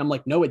badly. And I'm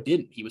like, no, it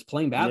didn't. He was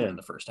playing badly in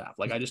the first half.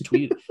 I just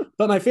tweeted,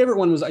 but my favorite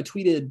one was I'm just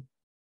going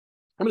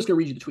to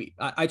read you the tweet.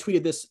 I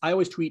tweeted this. I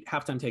always tweet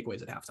halftime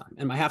takeaways at halftime.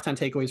 And my halftime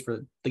takeaways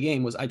for the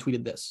game was I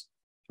tweeted this.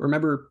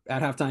 Remember,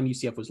 at halftime,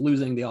 UCF was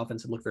losing. The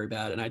offense had looked very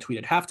bad. And I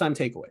tweeted halftime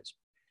takeaways.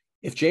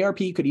 If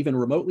JRP could even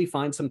remotely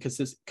find some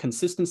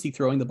consistency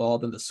throwing the ball,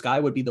 then the sky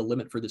would be the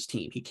limit for this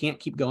team. He can't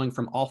keep going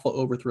from awful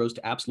overthrows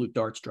to absolute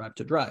darts, drive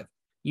to drive.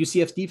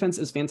 UCF's defense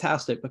is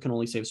fantastic, but can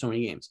only save so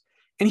many games.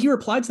 And he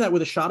replied to that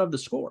with a shot of the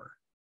score.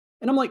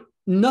 And I'm like,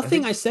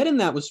 nothing I said in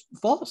that was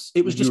false.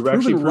 It was just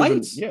proven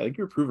right. Yeah, I think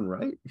you're proven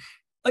right.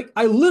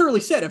 I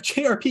literally said, if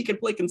JRP can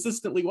play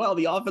consistently well,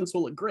 the offense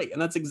will look great. And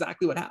that's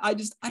exactly what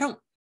happened.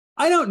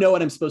 I don't know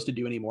what I'm supposed to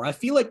do anymore. I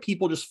feel like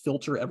people just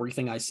filter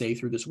everything I say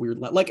through this weird,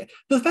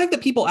 the fact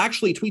that people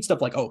actually tweet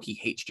stuff like, oh, he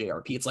hates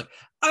JRP. It's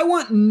I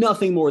want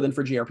nothing more than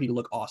for JRP to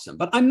look awesome,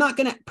 but I'm not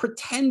going to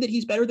pretend that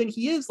he's better than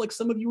he is. Like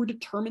some of you were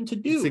determined to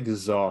do. It's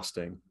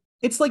exhausting.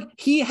 It's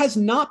he has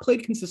not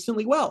played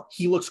consistently well.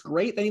 He looks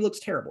great. Then he looks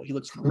terrible. He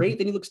looks great.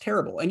 Then he looks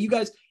terrible. And you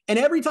guys, and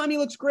every time he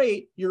looks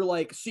great, you're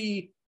like,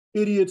 see,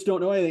 idiots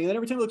don't know anything. And then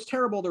every time it looks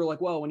terrible, they're like,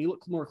 well, when you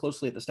look more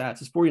closely at the stats,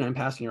 his 49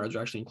 passing yards are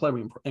actually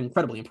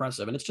incredibly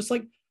impressive. And it's just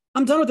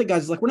I'm done with it,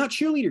 guys. It's we're not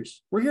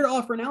cheerleaders. We're here to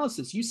offer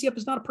analysis. UCF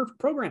is not a perfect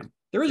program.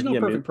 There is no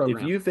perfect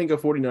program. If you think a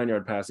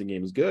 49-yard passing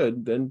game is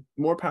good, then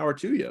more power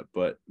to you.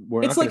 But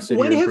we're not going to sit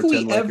here and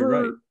pretend like you're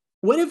right.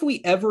 When have we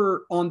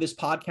ever on this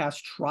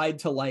podcast tried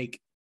to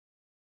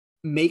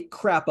make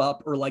crap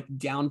up or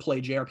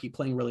downplay JRP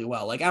playing really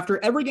well?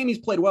 After every game he's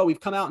played well, we've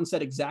come out and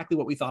said exactly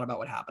what we thought about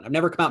what happened. I've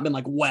never come out and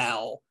been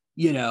well,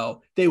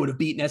 they would have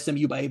beaten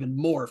SMU by even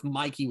more if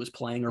Mikey was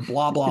playing or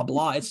blah, blah,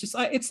 blah. It's just,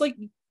 can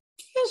you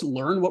guys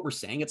learn what we're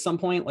saying at some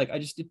point?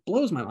 It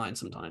blows my mind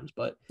sometimes.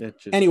 But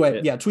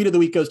anyway, tweet of the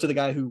week goes to the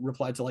guy who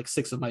replied to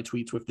 6 of my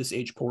tweets with this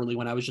age poorly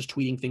when I was just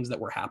tweeting things that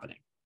were happening.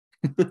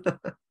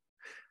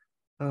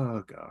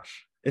 Oh,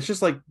 gosh. it's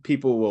just like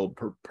people will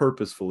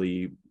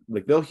purposefully,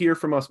 like, they'll hear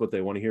from us what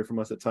they want to hear from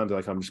us at times.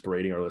 Like, I'm just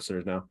berating our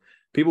listeners now.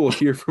 People will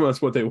hear from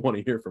us what they want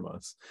to hear from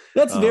us.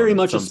 That's very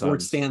much sometimes a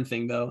sports stand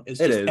thing, though. It's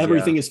just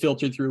everything is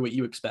filtered through what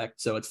you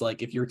expect. So it's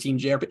like, if you're team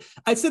JRP,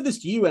 I said this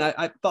to you, and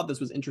I thought this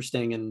was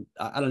interesting. And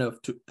I don't know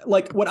if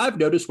like what I've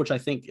noticed, which I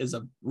think is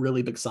a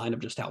really big sign of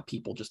just how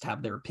people just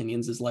have their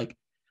opinions, is like,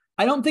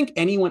 I don't think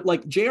anyone,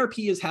 like,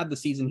 JRP has had the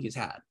season he's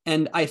had.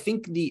 And I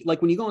think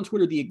when you go on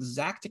Twitter, the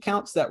exact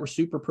accounts that were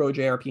super pro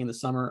JRP in the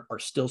summer are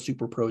still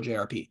super pro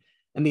JRP.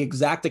 And the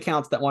exact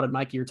accounts that wanted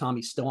Mikey or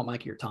Tommy still want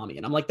Mikey or Tommy.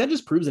 And I'm like, that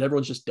just proves that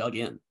everyone's just dug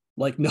in.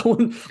 Like, no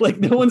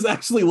one's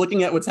actually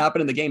looking at what's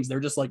happened in the games.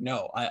 They're just like,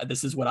 no,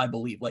 this is what I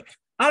believe. Like,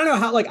 I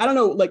don't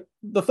know,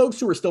 the folks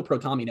who are still pro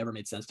Tommy never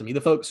made sense to me. The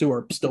folks who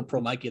are still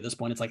pro Mikey at this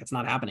point, it's like, it's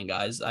not happening,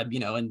 guys.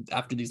 And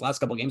after these last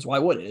couple of games, why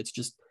would it? It's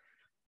just,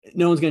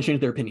 no one's going to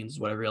change their opinions, is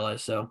what I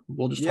realized. So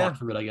we'll just talk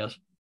through it, I guess.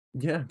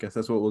 Yeah, I guess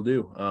that's what we'll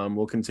do.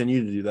 We'll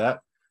continue to do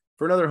that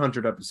for another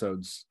 100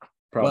 episodes.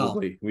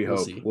 Probably. We'll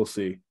hope. We'll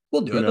see.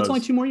 We'll do it. That's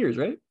only 2 more years,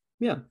 right?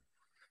 Yeah.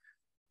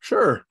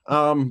 Sure.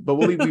 But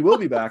we will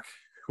be back.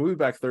 We'll be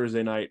back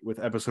Thursday night with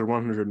episode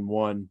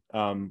 101. We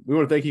want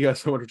to thank you guys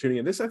so much for tuning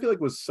in. This, I feel like,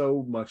 was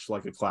so much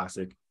like a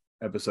classic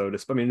episode.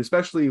 I mean,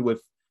 especially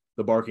with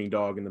the barking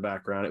dog in the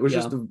background. It was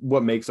just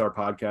what makes our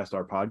podcast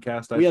our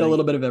podcast. We had a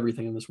little bit of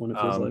everything in this one,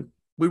 it feels like.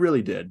 We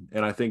really did.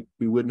 And I think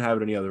we wouldn't have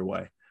it any other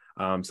way.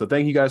 So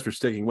thank you guys for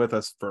sticking with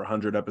us for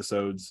 100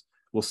 episodes.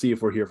 We'll see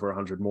if we're here for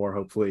 100 more.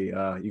 Hopefully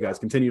you guys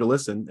continue to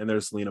listen, and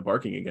there's Selena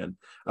barking again.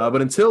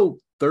 But until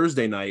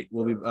Thursday night,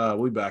 we'll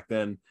be back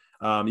then.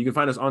 You can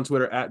find us on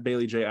Twitter at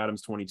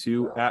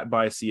BaileyJAdams22, at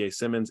by CA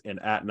Simmons, and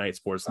at Night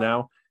Sports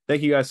Now.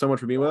 Thank you guys so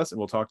much for being with us, and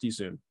we'll talk to you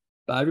soon.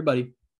 Bye, everybody.